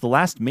move on to the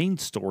last main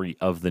story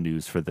of the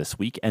news for this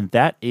week, and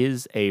that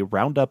is a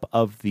roundup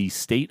of the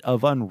State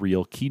of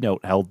Unreal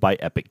keynote held by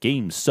Epic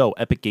Games. So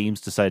Epic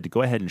Games decided to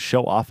go ahead and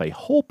show off a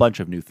whole bunch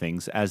of new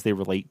things as they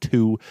relate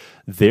to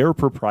their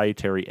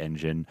proprietary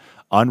engine,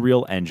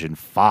 Unreal Engine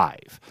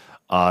 5.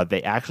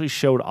 They actually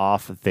showed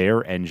off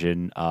their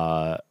engine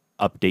update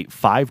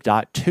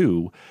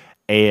 5.2,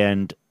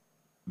 and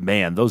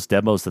man, those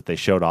demos that they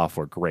showed off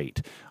were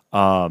great.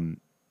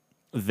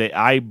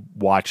 I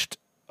watched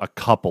a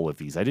couple of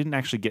these. I didn't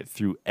actually get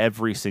through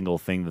every single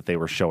thing that they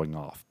were showing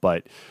off,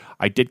 but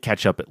I did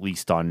catch up at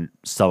least on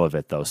some of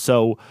it, though.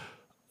 So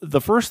the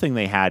first thing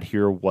they had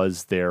here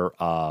was their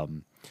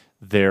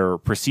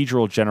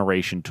procedural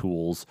generation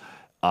tools,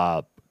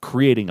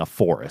 creating a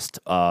forest,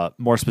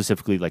 more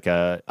specifically like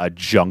a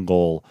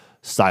jungle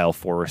style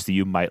forest that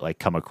you might like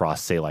come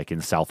across, say, like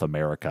in South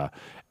America.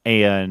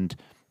 And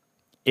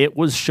it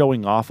was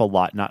showing off a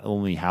lot, not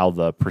only how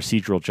the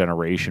procedural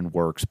generation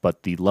works,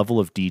 but the level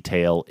of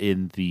detail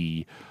in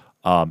the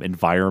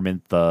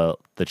environment, the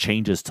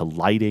changes to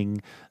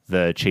lighting,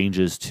 the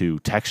changes to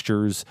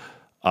textures.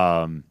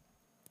 And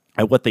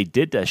what they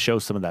did to show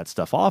some of that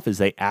stuff off is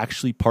they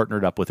actually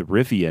partnered up with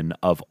Rivian,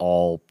 of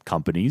all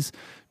companies,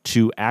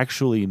 to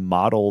actually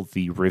model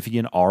the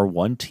Rivian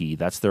R1T,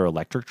 that's their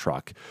electric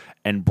truck,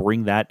 and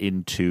bring that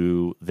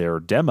into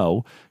their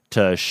demo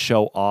to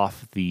show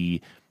off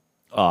the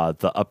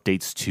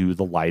updates to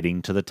the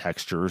lighting, to the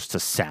textures, to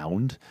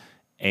sound,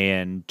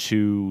 and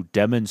to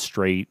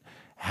demonstrate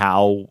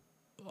how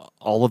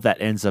all of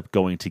that ends up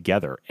going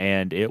together.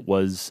 And it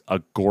was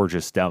a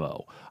gorgeous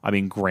demo. I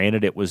mean,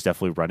 granted, it was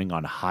definitely running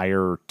on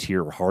higher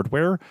tier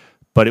hardware,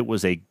 but it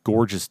was a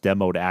gorgeous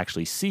demo to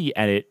actually see.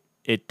 And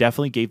it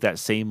definitely gave that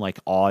same like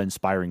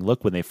awe-inspiring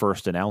look when they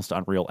first announced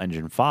Unreal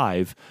Engine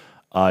 5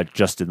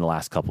 just in the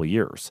last couple of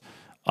years.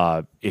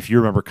 If you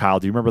remember, Kyle,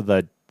 do you remember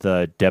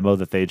the demo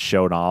that they'd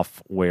shown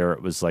off where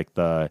it was like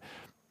the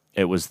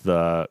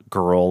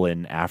girl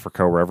in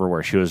Africa or wherever,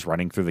 where she was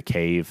running through the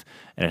cave,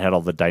 and it had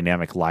all the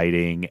dynamic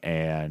lighting,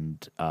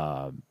 and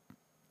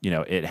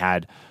it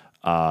had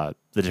the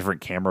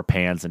different camera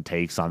pans and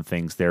takes on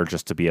things there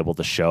just to be able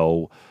to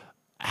show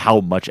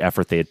how much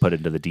effort they had put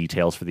into the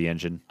details for the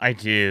engine. I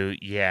do,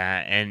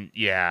 yeah. And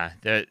yeah,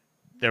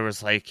 there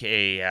was like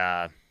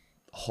a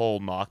hole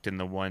mocked in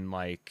the one,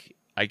 like,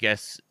 I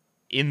guess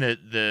in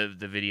the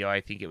video,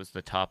 I think it was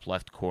the top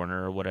left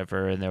corner or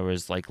whatever, and there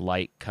was like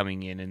light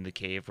coming in the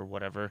cave or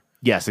whatever.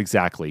 Yes,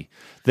 exactly.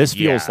 This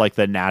feels like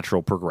the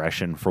natural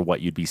progression for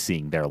what you'd be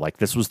seeing there. Like,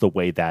 this was the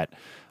way that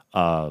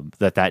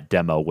that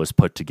demo was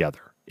put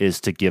together, is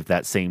to give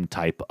that same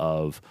type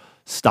of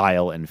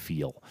style and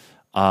feel.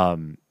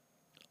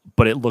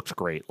 But it looked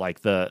great.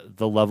 Like the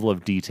level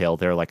of detail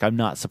there, like I'm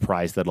not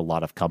surprised that a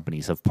lot of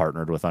companies have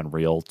partnered with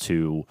Unreal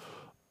to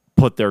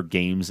put their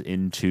games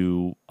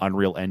into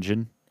Unreal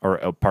Engine, or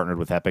partnered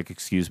with Epic,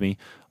 excuse me.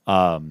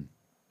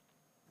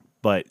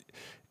 But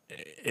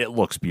it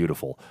looks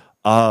beautiful.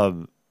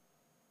 The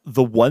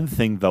one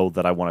thing, though,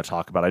 that I want to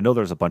talk about, I know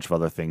there's a bunch of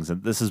other things,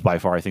 and this is by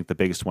far, I think, the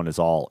biggest one is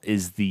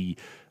the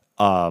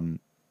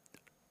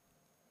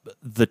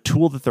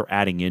tool that they're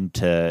adding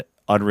into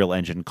Unreal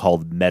Engine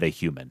called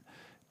MetaHuman.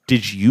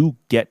 Did you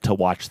get to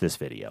watch this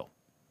video?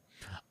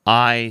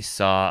 I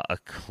saw a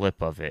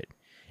clip of it,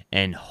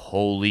 and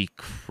holy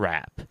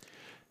crap.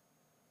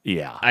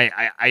 Yeah.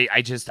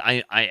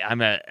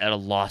 I'm at a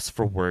loss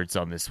for words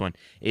on this one.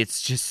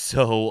 It's just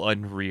so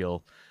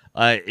unreal.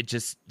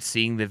 Just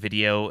seeing the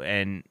video,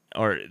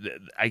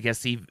 I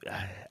guess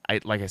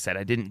like I said,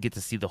 I didn't get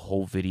to see the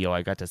whole video.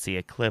 I got to see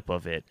a clip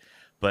of it,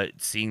 but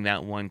seeing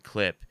that one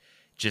clip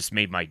just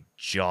made my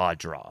jaw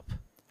drop.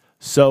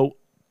 So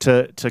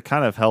to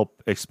kind of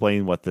help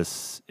explain what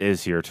this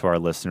is here to our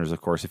listeners, of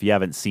course, if you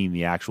haven't seen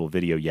the actual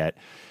video yet,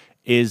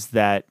 is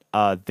that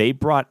they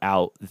brought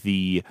out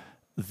the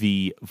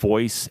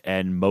voice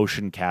and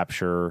motion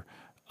capture.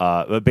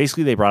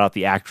 Basically, they brought out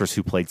the actress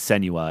who played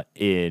Senua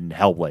in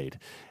Hellblade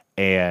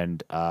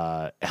and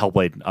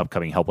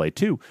upcoming Hellblade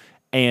 2.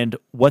 And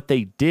what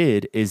they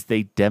did is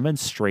they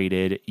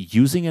demonstrated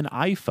using an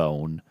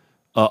iPhone,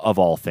 of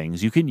all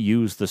things. You can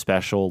use the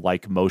special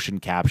like motion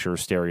capture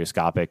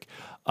stereoscopic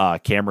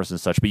cameras and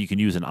such, but you can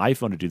use an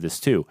iPhone to do this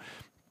too.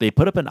 They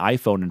put up an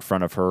iPhone in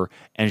front of her,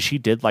 and she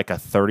did like a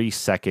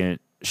 30-second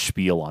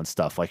spiel on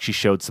stuff. Like, she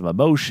showed some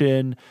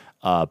emotion,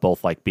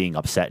 both like being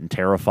upset and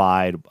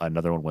terrified.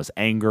 Another one was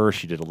anger.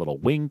 She did a little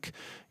wink,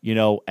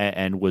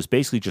 and was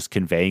basically just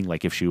conveying,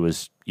 like, if she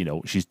was,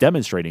 she's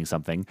demonstrating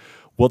something.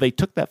 Well, they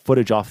took that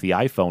footage off the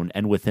iPhone,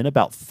 and within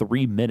about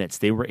 3 minutes,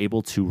 they were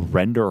able to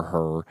render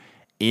her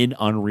in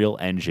Unreal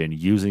Engine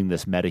using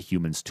this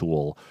MetaHumans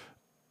tool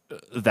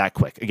that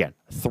quick. Again,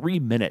 3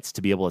 minutes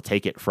to be able to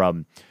take it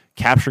from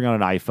capturing on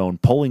an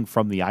iPhone, pulling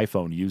from the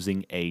iPhone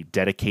using a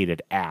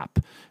dedicated app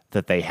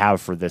that they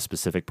have for this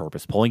specific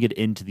purpose, pulling it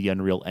into the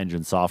Unreal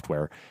Engine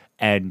software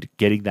and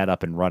getting that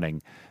up and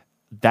running.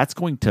 that's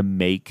going to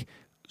make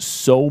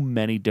so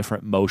many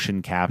different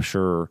motion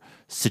capture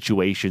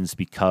situations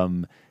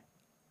become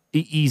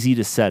easy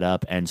to set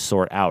up and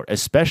sort out,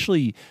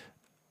 especially,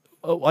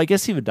 I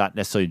guess even not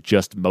necessarily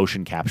just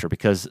motion capture,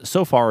 because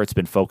so far it's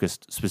been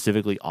focused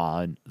specifically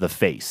on the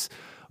face.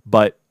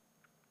 But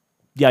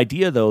the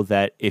idea, though,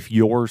 that if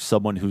you're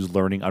someone who's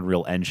learning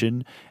Unreal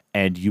Engine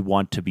and you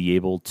want to be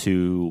able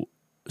to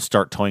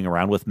start toying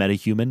around with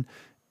MetaHuman,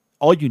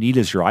 all you need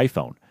is your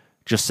iPhone.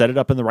 Just set it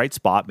up in the right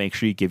spot, make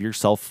sure you give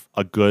yourself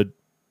a good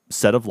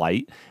set of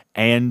light,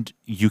 and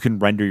you can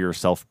render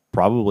yourself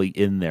probably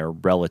in there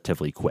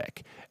relatively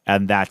quick.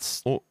 And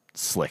that's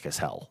slick as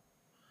hell.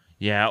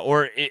 Yeah,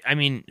 or I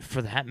mean,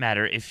 for that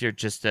matter, if you're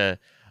just a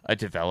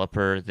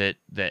developer that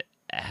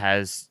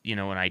has, you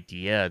know, an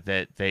idea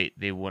that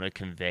they want to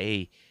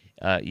convey,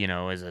 you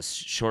know, as a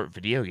short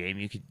video game,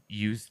 you could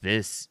use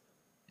this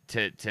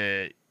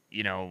to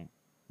you know,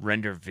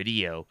 render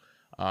video.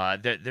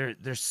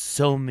 There's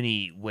so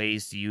many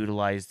ways to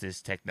utilize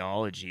this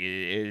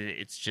technology.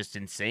 It's just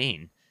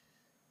insane.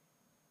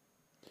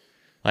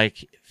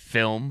 Like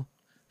film,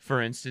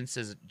 for instance,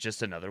 is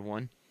just another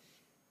one.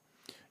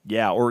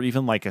 Yeah, or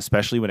even like,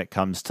 especially when it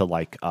comes to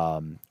like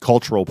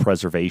cultural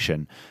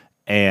preservation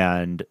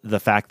and the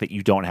fact that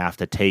you don't have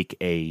to take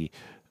a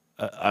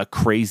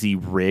crazy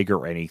rig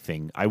or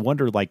anything. I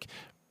wonder, like,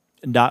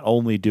 not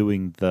only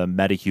doing the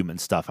MetaHuman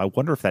stuff, I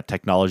wonder if that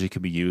technology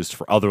can be used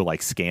for other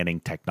like scanning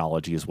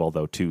technology as well,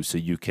 though, too. So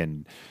you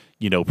can,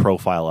 you know,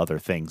 profile other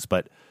things.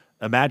 But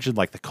imagine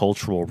like the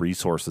cultural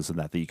resources in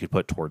that you could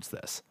put towards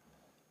this.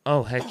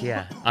 Oh heck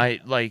yeah! I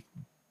like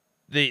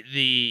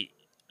the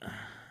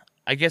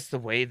I guess the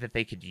way that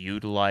they could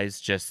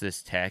utilize just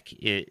this tech,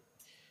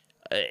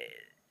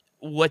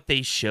 what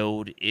they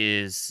showed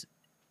is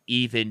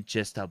even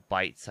just a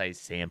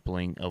bite-sized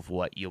sampling of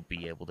what you'll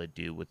be able to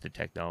do with the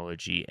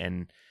technology,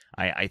 and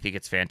I think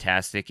it's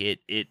fantastic.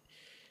 It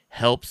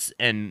helps,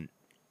 and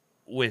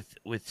with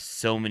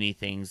so many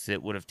things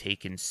that would have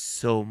taken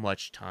so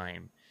much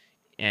time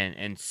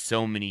and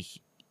so many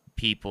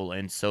people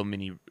and so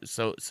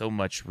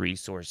much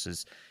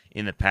resources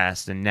in the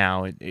past, and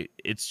now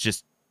it's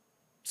just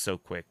so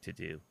quick to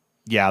do.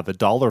 Yeah, the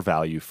dollar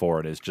value for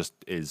it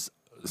is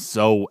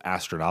so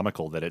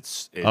astronomical that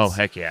it's oh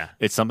heck yeah,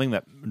 it's something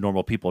that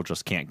normal people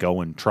just can't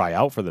go and try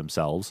out for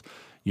themselves,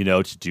 you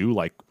know, to do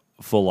like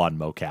full on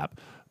mocap.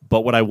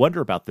 But what I wonder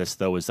about this,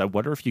 though, is I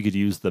wonder if you could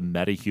use the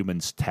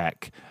MetaHumans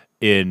tech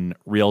in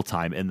real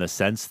time, in the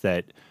sense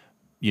that,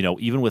 you know,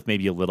 even with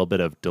maybe a little bit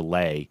of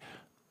delay,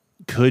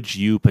 could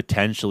you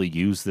potentially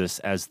use this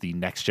as the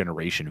next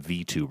generation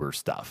VTuber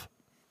stuff?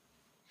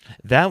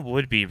 That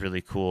would be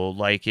really cool.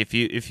 Like if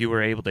you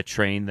were able to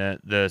train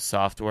the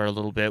software a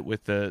little bit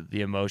with the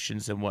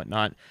emotions and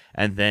whatnot,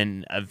 and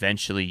then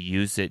eventually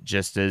use it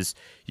just as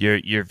your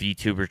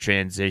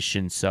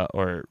VTuber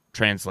or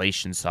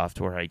translation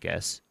software, I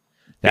guess.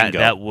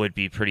 That would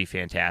be pretty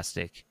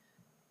fantastic.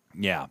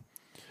 Yeah.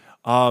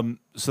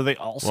 So they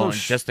also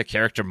just the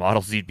character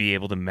models you'd be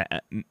able to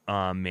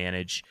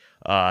manage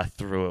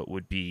through it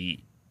would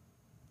be,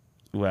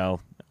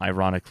 well,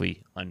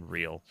 ironically,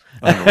 unreal.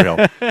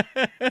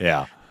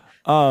 Yeah.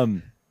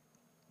 But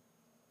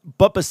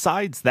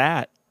besides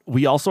that,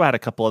 we also had a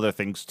couple other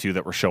things too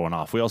that were showing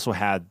off. We also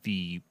had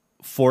the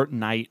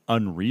Fortnite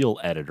Unreal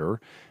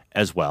editor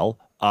as well.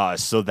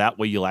 So that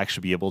way you'll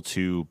actually be able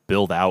to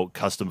build out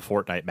custom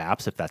Fortnite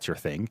maps if that's your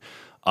thing.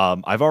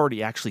 I've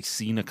already actually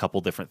seen a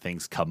couple different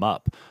things come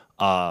up.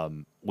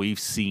 We've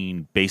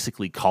seen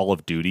basically Call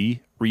of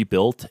Duty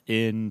rebuilt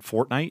in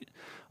Fortnite.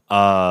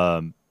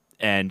 And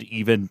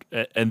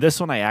this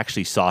one I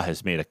actually saw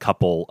has made a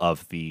couple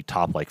of the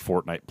top like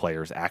Fortnite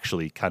players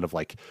actually kind of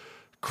like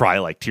cry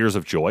like tears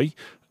of joy,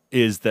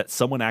 is that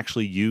someone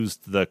actually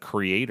used the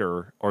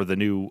creator or the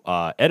new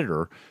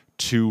editor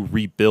to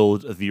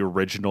rebuild the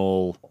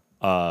original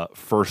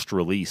first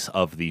release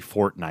of the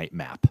Fortnite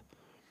map,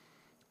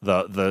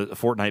 the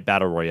Fortnite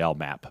Battle Royale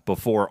map,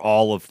 before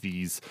all of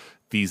these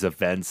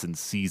events and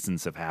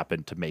seasons have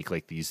happened to make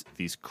like these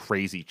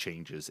crazy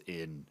changes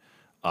in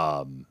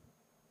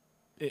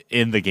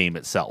the game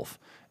itself.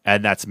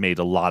 And that's made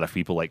a lot of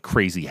people like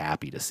crazy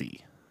happy to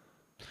see.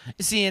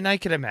 See, and I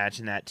could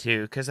imagine that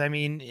too, because I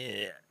mean,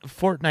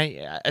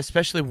 Fortnite,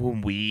 especially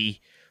when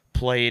we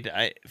played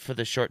for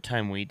the short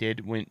time we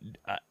did, when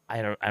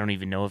I don't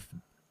even know if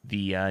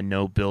the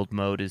no build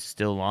mode is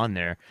still on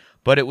there,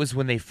 but it was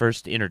when they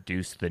first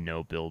introduced the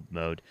no build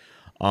mode.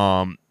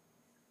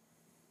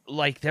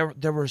 Like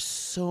there was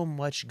so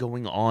much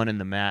going on in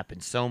the map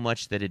and so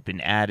much that had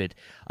been added.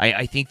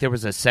 I think there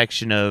was a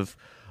section of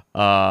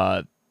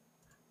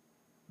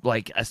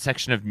like a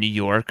section of New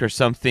York or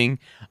something.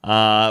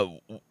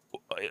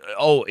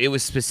 It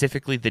was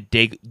specifically the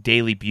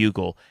Daily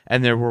Bugle,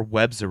 and there were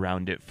webs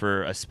around it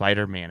for a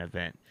Spider-Man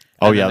event.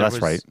 Oh yeah, that's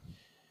right.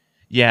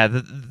 Yeah,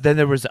 then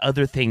there was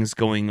other things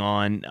going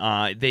on.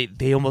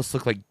 They almost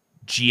look like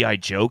G.I.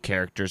 Joe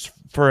characters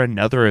for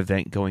another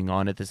event going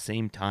on at the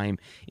same time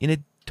in a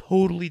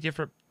totally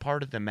different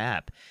part of the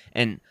map.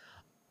 And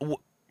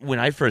when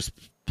I first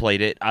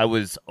played it, I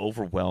was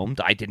overwhelmed.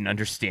 I didn't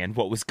understand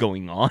what was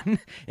going on.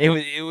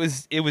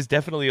 It was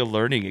definitely a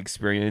learning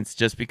experience,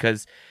 just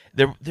because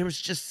there was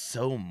just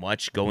so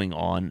much going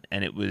on,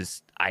 and it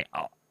was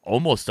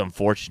almost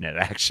unfortunate,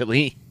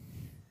 actually.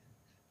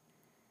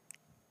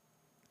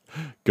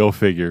 Go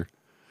figure.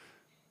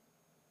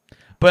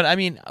 But I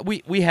mean,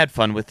 we had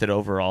fun with it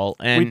overall,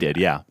 and We did,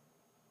 yeah.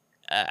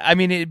 I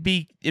mean, it'd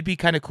be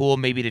kind of cool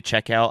maybe to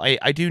check out.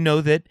 I do know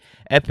that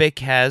Epic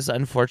has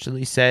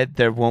unfortunately said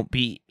there won't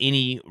be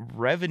any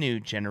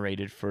revenue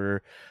generated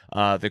for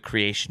the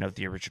creation of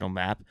the original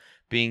map,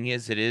 being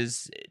as it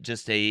is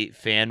just a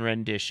fan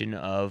rendition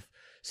of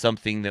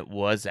something that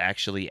was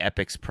actually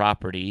Epic's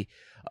property.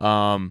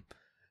 But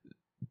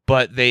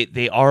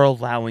they are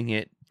allowing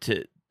it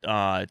to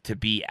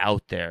be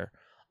out there.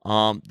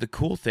 The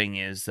cool thing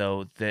is,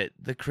 though, that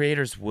the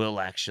creators will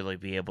actually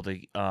be able to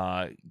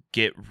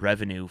get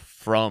revenue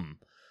from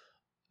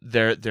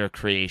their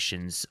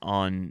creations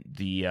on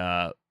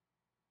the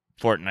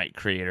Fortnite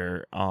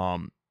creator.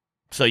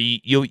 So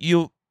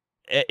you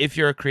if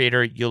you're a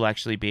creator, you'll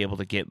actually be able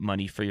to get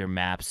money for your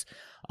maps.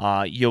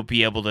 You'll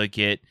be able to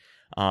get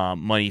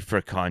money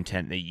for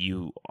content that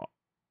you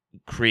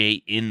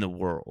create in the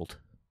world.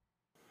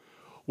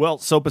 Well,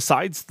 so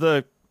besides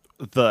the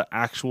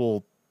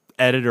actual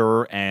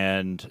editor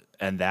and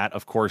that,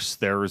 of course,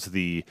 there's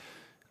the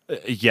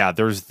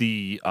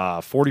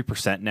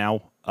 40%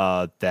 now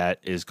that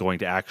is going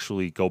to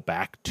actually go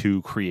back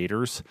to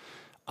creators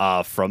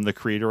from the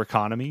creator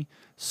economy.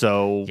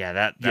 So yeah,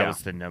 that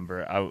was the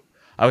number.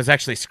 I was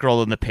actually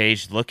scrolling the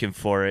page looking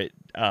for it,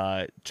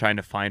 trying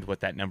to find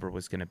what that number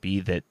was going to be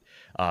that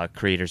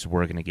creators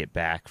were going to get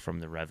back from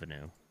the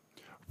revenue.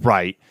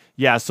 Right.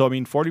 Yeah. So, I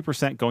mean,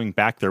 40% going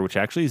back there, which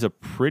actually is a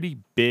pretty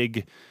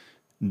big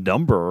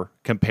number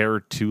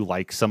compared to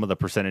like some of the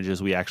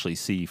percentages we actually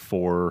see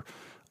for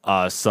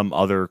some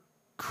other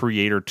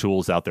creator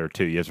tools out there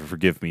too. You have to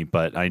forgive me,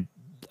 but I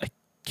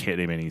can't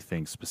name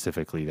anything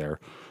specifically there.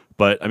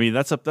 But I mean,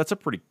 that's a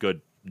pretty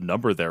good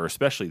number there,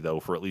 especially though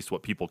for at least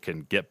what people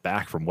can get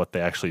back from what they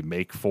actually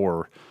make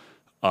for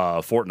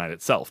Fortnite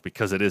itself,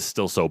 because it is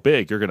still so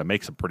big. You're going to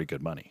make some pretty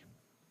good money.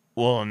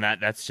 Well, and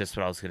that's just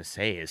what I was going to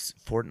say is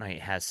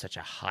Fortnite has such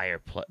a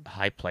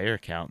high player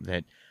count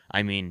that,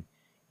 I mean,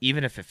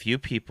 even if a few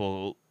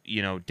people,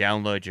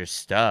 download your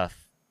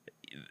stuff,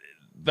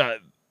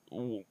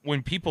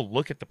 when people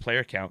look at the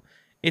player count,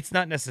 it's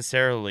not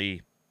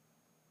necessarily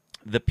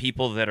the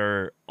people that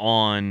are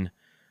on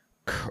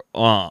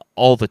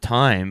all the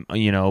time,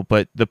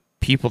 but the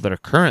people that are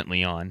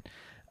currently on.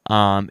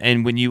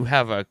 And when you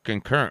have a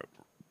concurrent,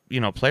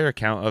 player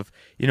count of,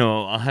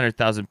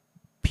 100,000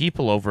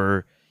 people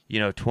over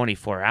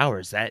 24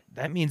 hours,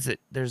 that means that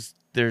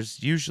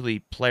there's usually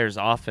players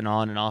off and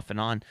on and off and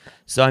on.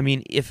 So I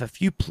mean, if a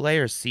few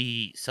players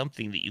see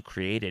something that you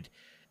created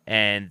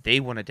and they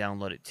want to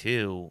download it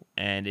too,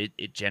 and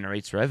it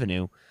generates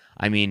revenue,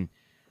 I mean,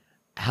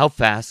 how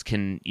fast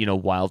can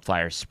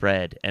wildfire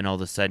spread, and all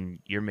of a sudden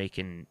you're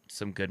making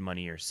some good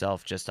money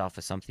yourself just off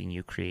of something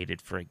you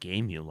created for a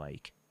game you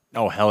like?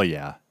 Oh, hell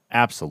yeah.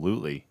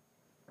 Absolutely.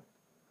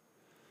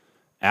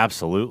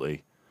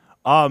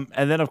 And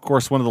then, of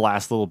course, one of the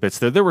last little bits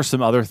there were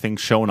some other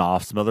things shown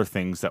off, some other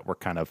things that were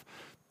kind of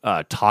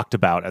talked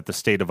about at the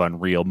State of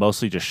Unreal,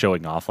 mostly just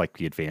showing off like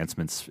the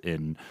advancements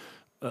in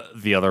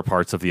the other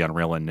parts of the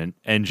Unreal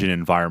Engine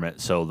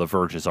environment. So the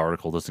Verge's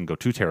article doesn't go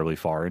too terribly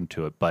far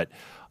into it. But,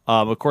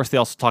 of course, they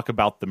also talk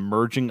about the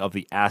merging of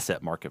the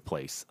asset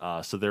marketplace.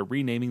 So they're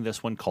renaming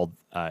this one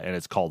and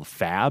it's called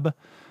Fab.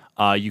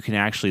 You can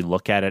actually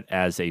look at it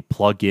as a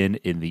plugin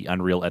in the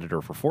Unreal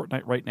Editor for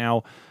Fortnite right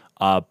now.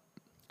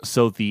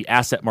 So the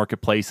asset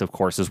marketplace, of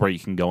course, is where you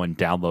can go and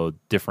download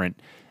different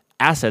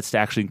assets to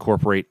actually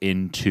incorporate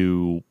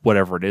into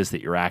whatever it is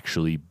that you're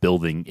actually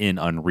building in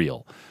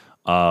Unreal.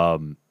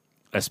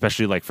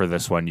 Especially like for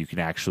this one, you can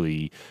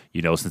actually,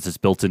 since it's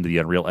built into the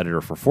Unreal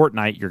Editor for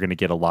Fortnite, you're going to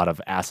get a lot of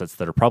assets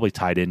that are probably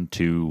tied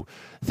into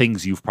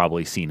things you've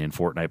probably seen in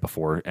Fortnite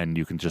before, and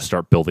you can just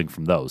start building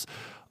from those.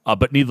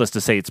 But needless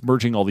to say, it's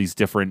merging all these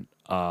different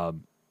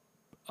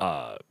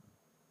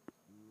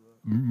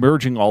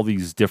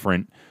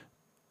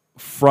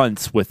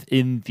fronts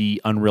within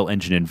the Unreal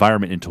Engine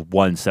environment into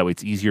one, so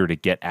it's easier to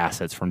get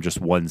assets from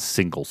just one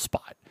single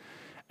spot.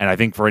 And I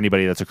think for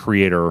anybody that's a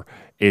creator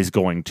is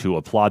going to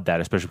applaud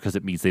that, especially because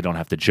it means they don't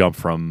have to jump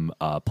from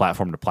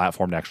platform to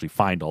platform to actually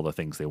find all the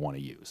things they want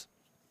to use.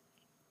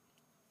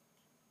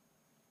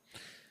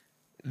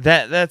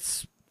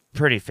 That's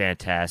pretty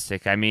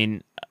fantastic. I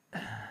mean,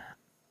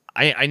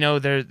 I know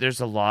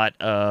there's a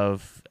lot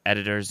of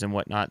editors and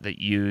whatnot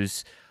that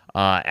use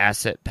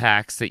asset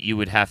packs that you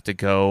would have to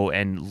go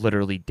and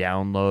literally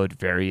download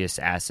various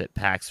asset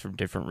packs from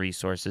different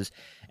resources.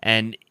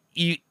 And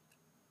you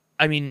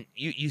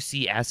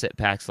see asset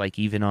packs like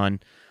even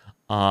on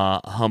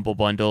Humble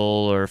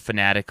Bundle or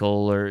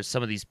Fanatical or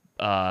some of these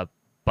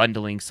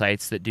bundling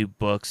sites that do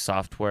books,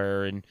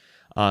 software, and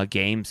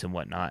games and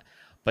whatnot.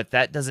 but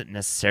that doesn't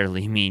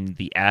necessarily mean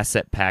the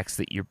asset packs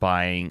that you're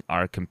buying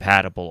are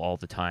compatible all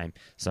the time.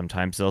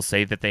 Sometimes they'll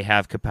say that they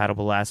have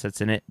compatible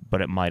assets in it,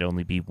 but it might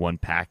only be one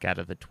pack out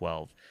of the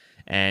 12.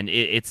 And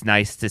it's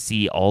nice to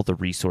see all the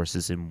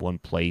resources in one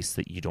place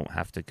that you don't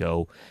have to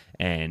go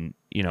and,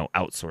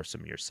 outsource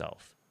them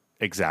yourself.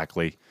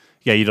 Exactly.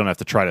 Yeah, you don't have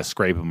to try to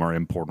scrape them or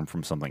import them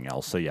from something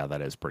else. So yeah,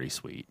 that is pretty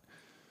sweet.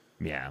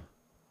 Yeah.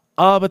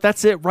 But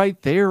that's it right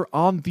there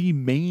on the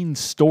main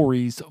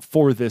stories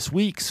for this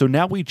week. So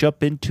now we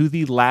jump into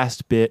the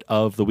last bit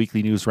of the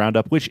weekly news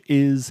roundup, which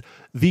is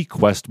the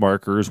quest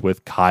markers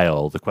with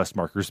Kyle. The quest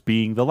markers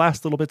being the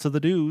last little bits of the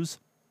news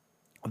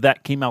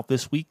that came out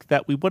this week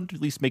that we wanted to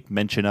at least make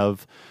mention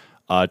of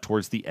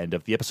towards the end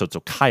of the episode. So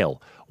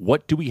Kyle,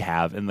 what do we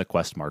have in the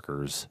quest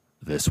markers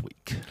this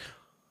week?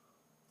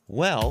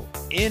 Well,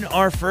 in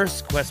our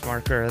first quest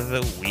marker of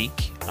the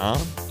week,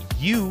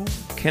 you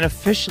can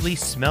officially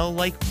smell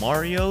like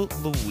Mario,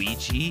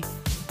 Luigi,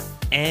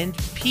 and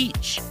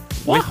Peach.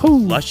 Wahoo!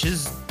 With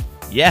Lush's,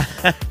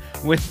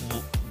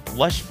 with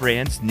Lush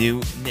Brand's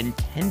new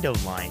Nintendo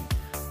line.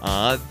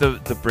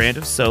 The brand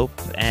of soap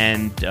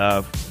and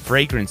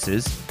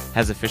fragrances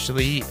has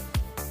officially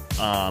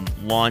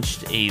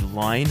launched a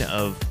line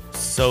of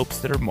soaps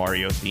that are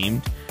Mario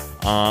themed.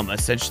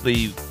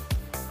 Essentially,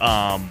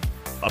 a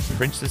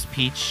Princess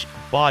Peach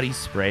body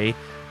spray,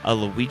 a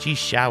Luigi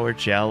shower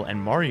gel,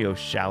 and Mario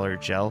shower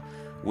gel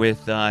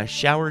with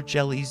shower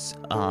jellies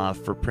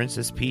for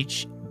Princess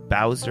Peach,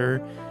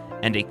 Bowser,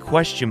 and a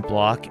question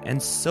block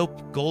and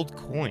soap gold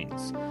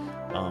coins.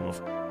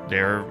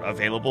 They're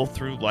available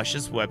through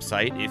Lush's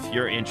website if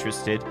you're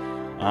interested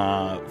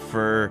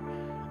for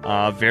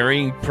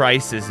varying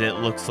prices, it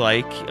looks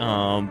like.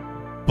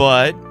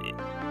 But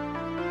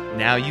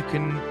now you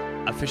can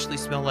officially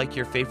smell like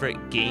your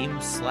favorite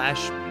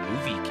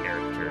game/movie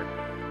character.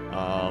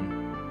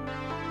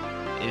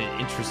 An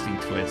interesting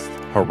twist.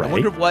 Hooray.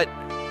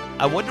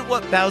 I wonder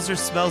what Bowser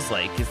smells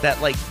like. Is that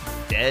like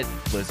dead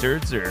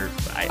lizards or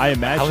I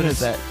imagine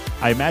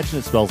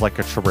it smells like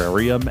a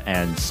terrarium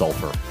and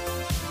sulfur.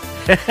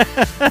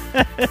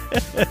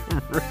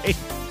 Right.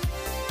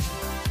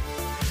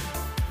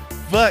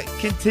 But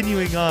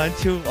continuing on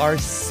to our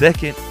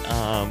second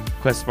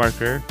quest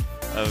marker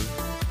of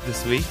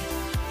this week,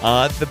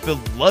 the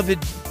beloved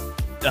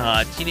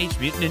Teenage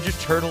Mutant Ninja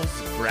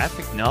Turtles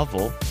graphic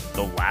novel,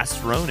 The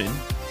Last Ronin,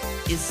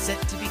 is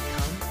set to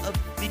become a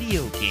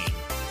video game.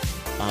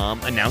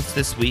 Announced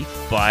this week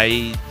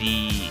by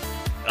the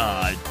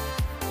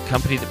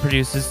company that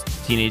produces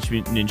Teenage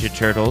Mutant Ninja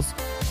Turtles.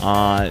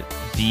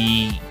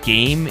 The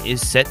game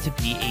is set to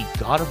be a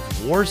God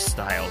of War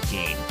style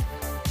game.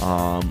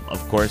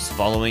 Of course,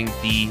 following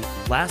the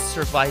last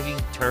surviving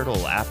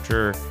turtle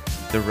after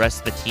the rest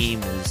of the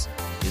team is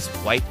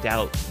wiped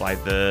out by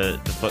the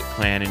Foot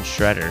Clan and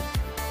Shredder.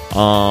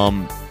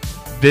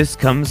 This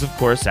comes, of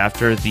course,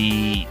 after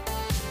the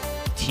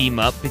team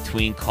up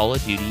between Call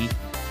of Duty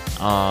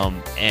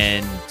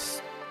and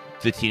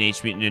the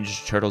Teenage Mutant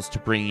Ninja Turtles to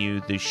bring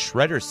you the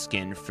Shredder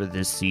skin for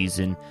this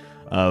season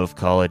of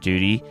Call of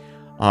Duty.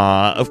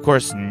 Of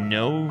course,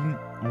 no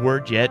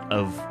word yet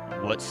of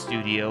what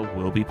studio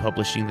will be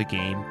publishing the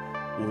game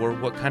or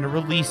what kind of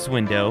release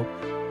window,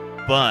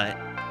 but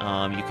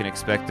you can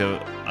expect a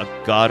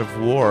God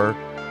of War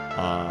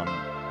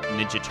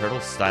Ninja Turtle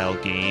style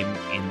game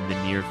in the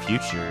near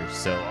future.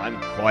 So I'm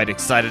quite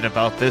excited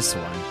about this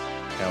one.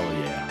 Hell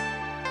yeah.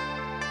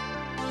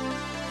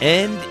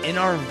 And in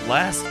our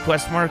last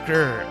quest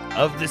marker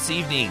of this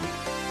evening,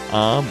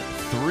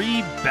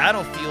 3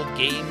 Battlefield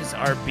games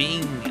are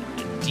being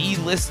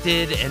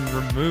delisted and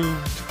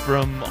removed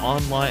from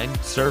online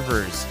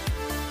servers,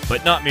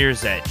 but not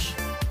Mirror's Edge.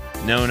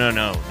 No,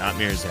 not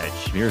Mirror's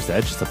Edge. Mirror's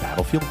Edge is a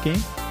Battlefield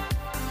game?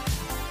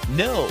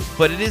 No,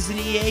 but it is an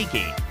EA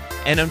game.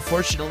 And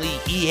unfortunately,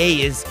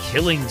 EA is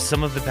killing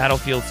some of the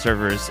Battlefield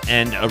servers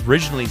and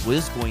originally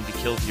was going to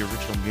kill the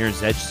original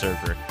Mirror's Edge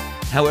server.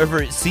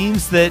 However, it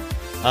seems that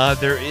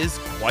there is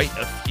quite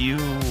a few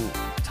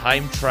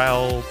time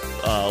trial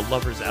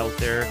lovers out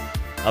there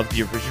of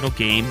the original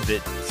game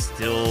that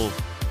still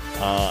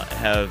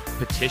have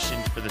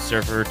petitioned for the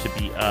server to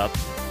be up.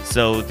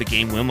 So the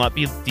game will not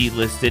be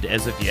delisted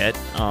as of yet.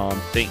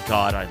 Thank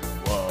God, I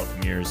love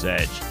Mirror's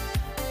Edge.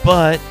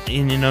 But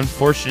in an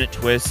unfortunate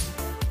twist,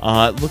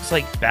 it looks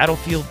like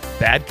Battlefield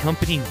Bad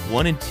Company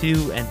 1 and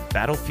 2 and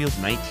Battlefield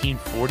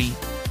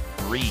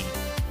 1943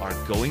 are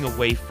going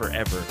away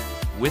forever.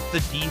 With the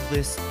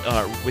delist,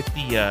 with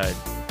the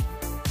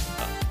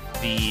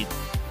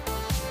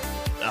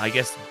I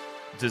guess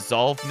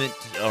dissolvement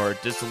or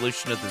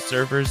dissolution of the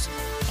servers,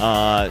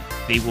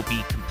 they will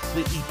be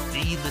completely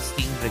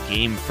delisting the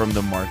game from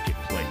the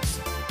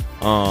marketplace.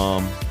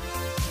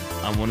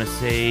 I want to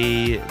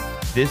say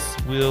this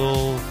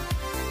will.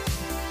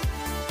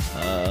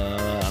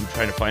 I'm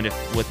trying to find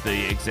what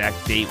the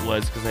exact date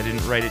was because I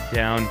didn't write it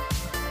down.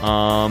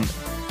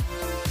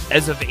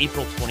 As of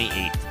April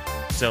 28th.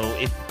 So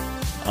if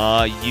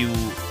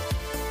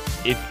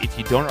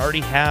you don't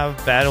already have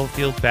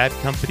Battlefield Bad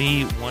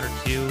Company 1 or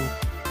 2,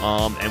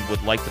 and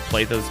would like to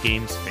play those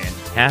games,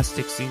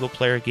 fantastic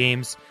single-player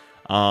games,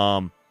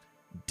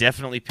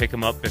 definitely pick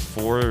them up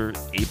before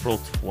April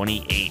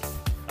 28th.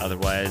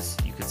 Otherwise,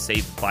 you can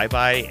say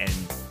bye-bye and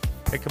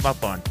pick them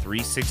up on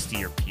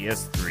 360 or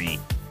PS3.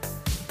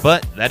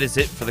 But that is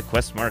it for the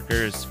quest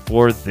markers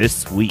for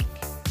this week.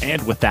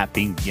 And with that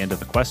being the end of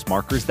the quest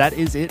markers, that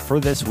is it for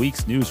this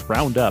week's news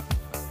roundup.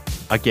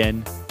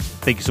 Again,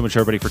 thank you so much,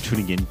 everybody, for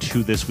tuning in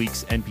to this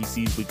week's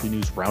NPCs Weekly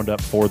News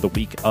Roundup for the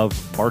week of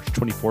March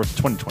 24th,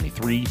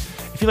 2023.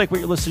 If you like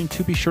what you're listening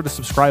to, be sure to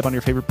subscribe on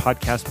your favorite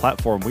podcast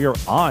platform. We are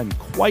on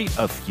quite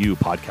a few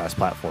podcast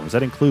platforms.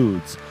 That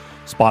includes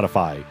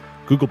Spotify,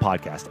 Google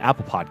Podcast,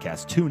 Apple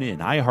Podcast, TuneIn,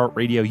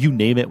 iHeartRadio, you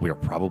name it, we are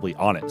probably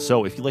on it.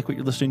 So if you like what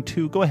you're listening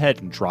to, go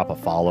ahead and drop a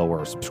follow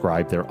or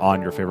subscribe there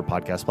on your favorite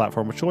podcast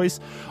platform of choice.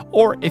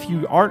 Or if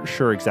you aren't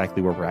sure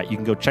exactly where we're at, you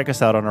can go check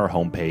us out on our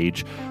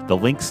homepage. The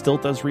link still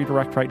does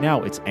redirect right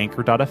now. It's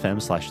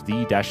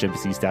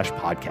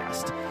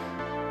anchor.fm/the-NPCs-podcast.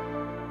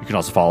 You can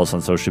also follow us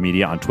on social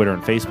media on Twitter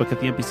and Facebook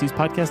at the NPCs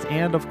Podcast.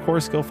 And of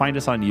course, go find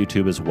us on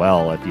YouTube as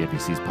well at the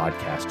NPCs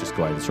Podcast. Just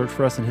go ahead and search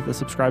for us and hit the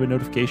subscribe and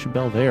notification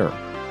bell there.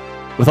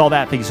 With all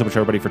that, thank you so much,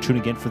 everybody, for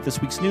tuning in for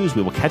this week's news.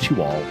 We will catch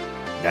you all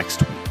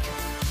next week.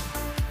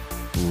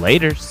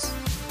 Laters.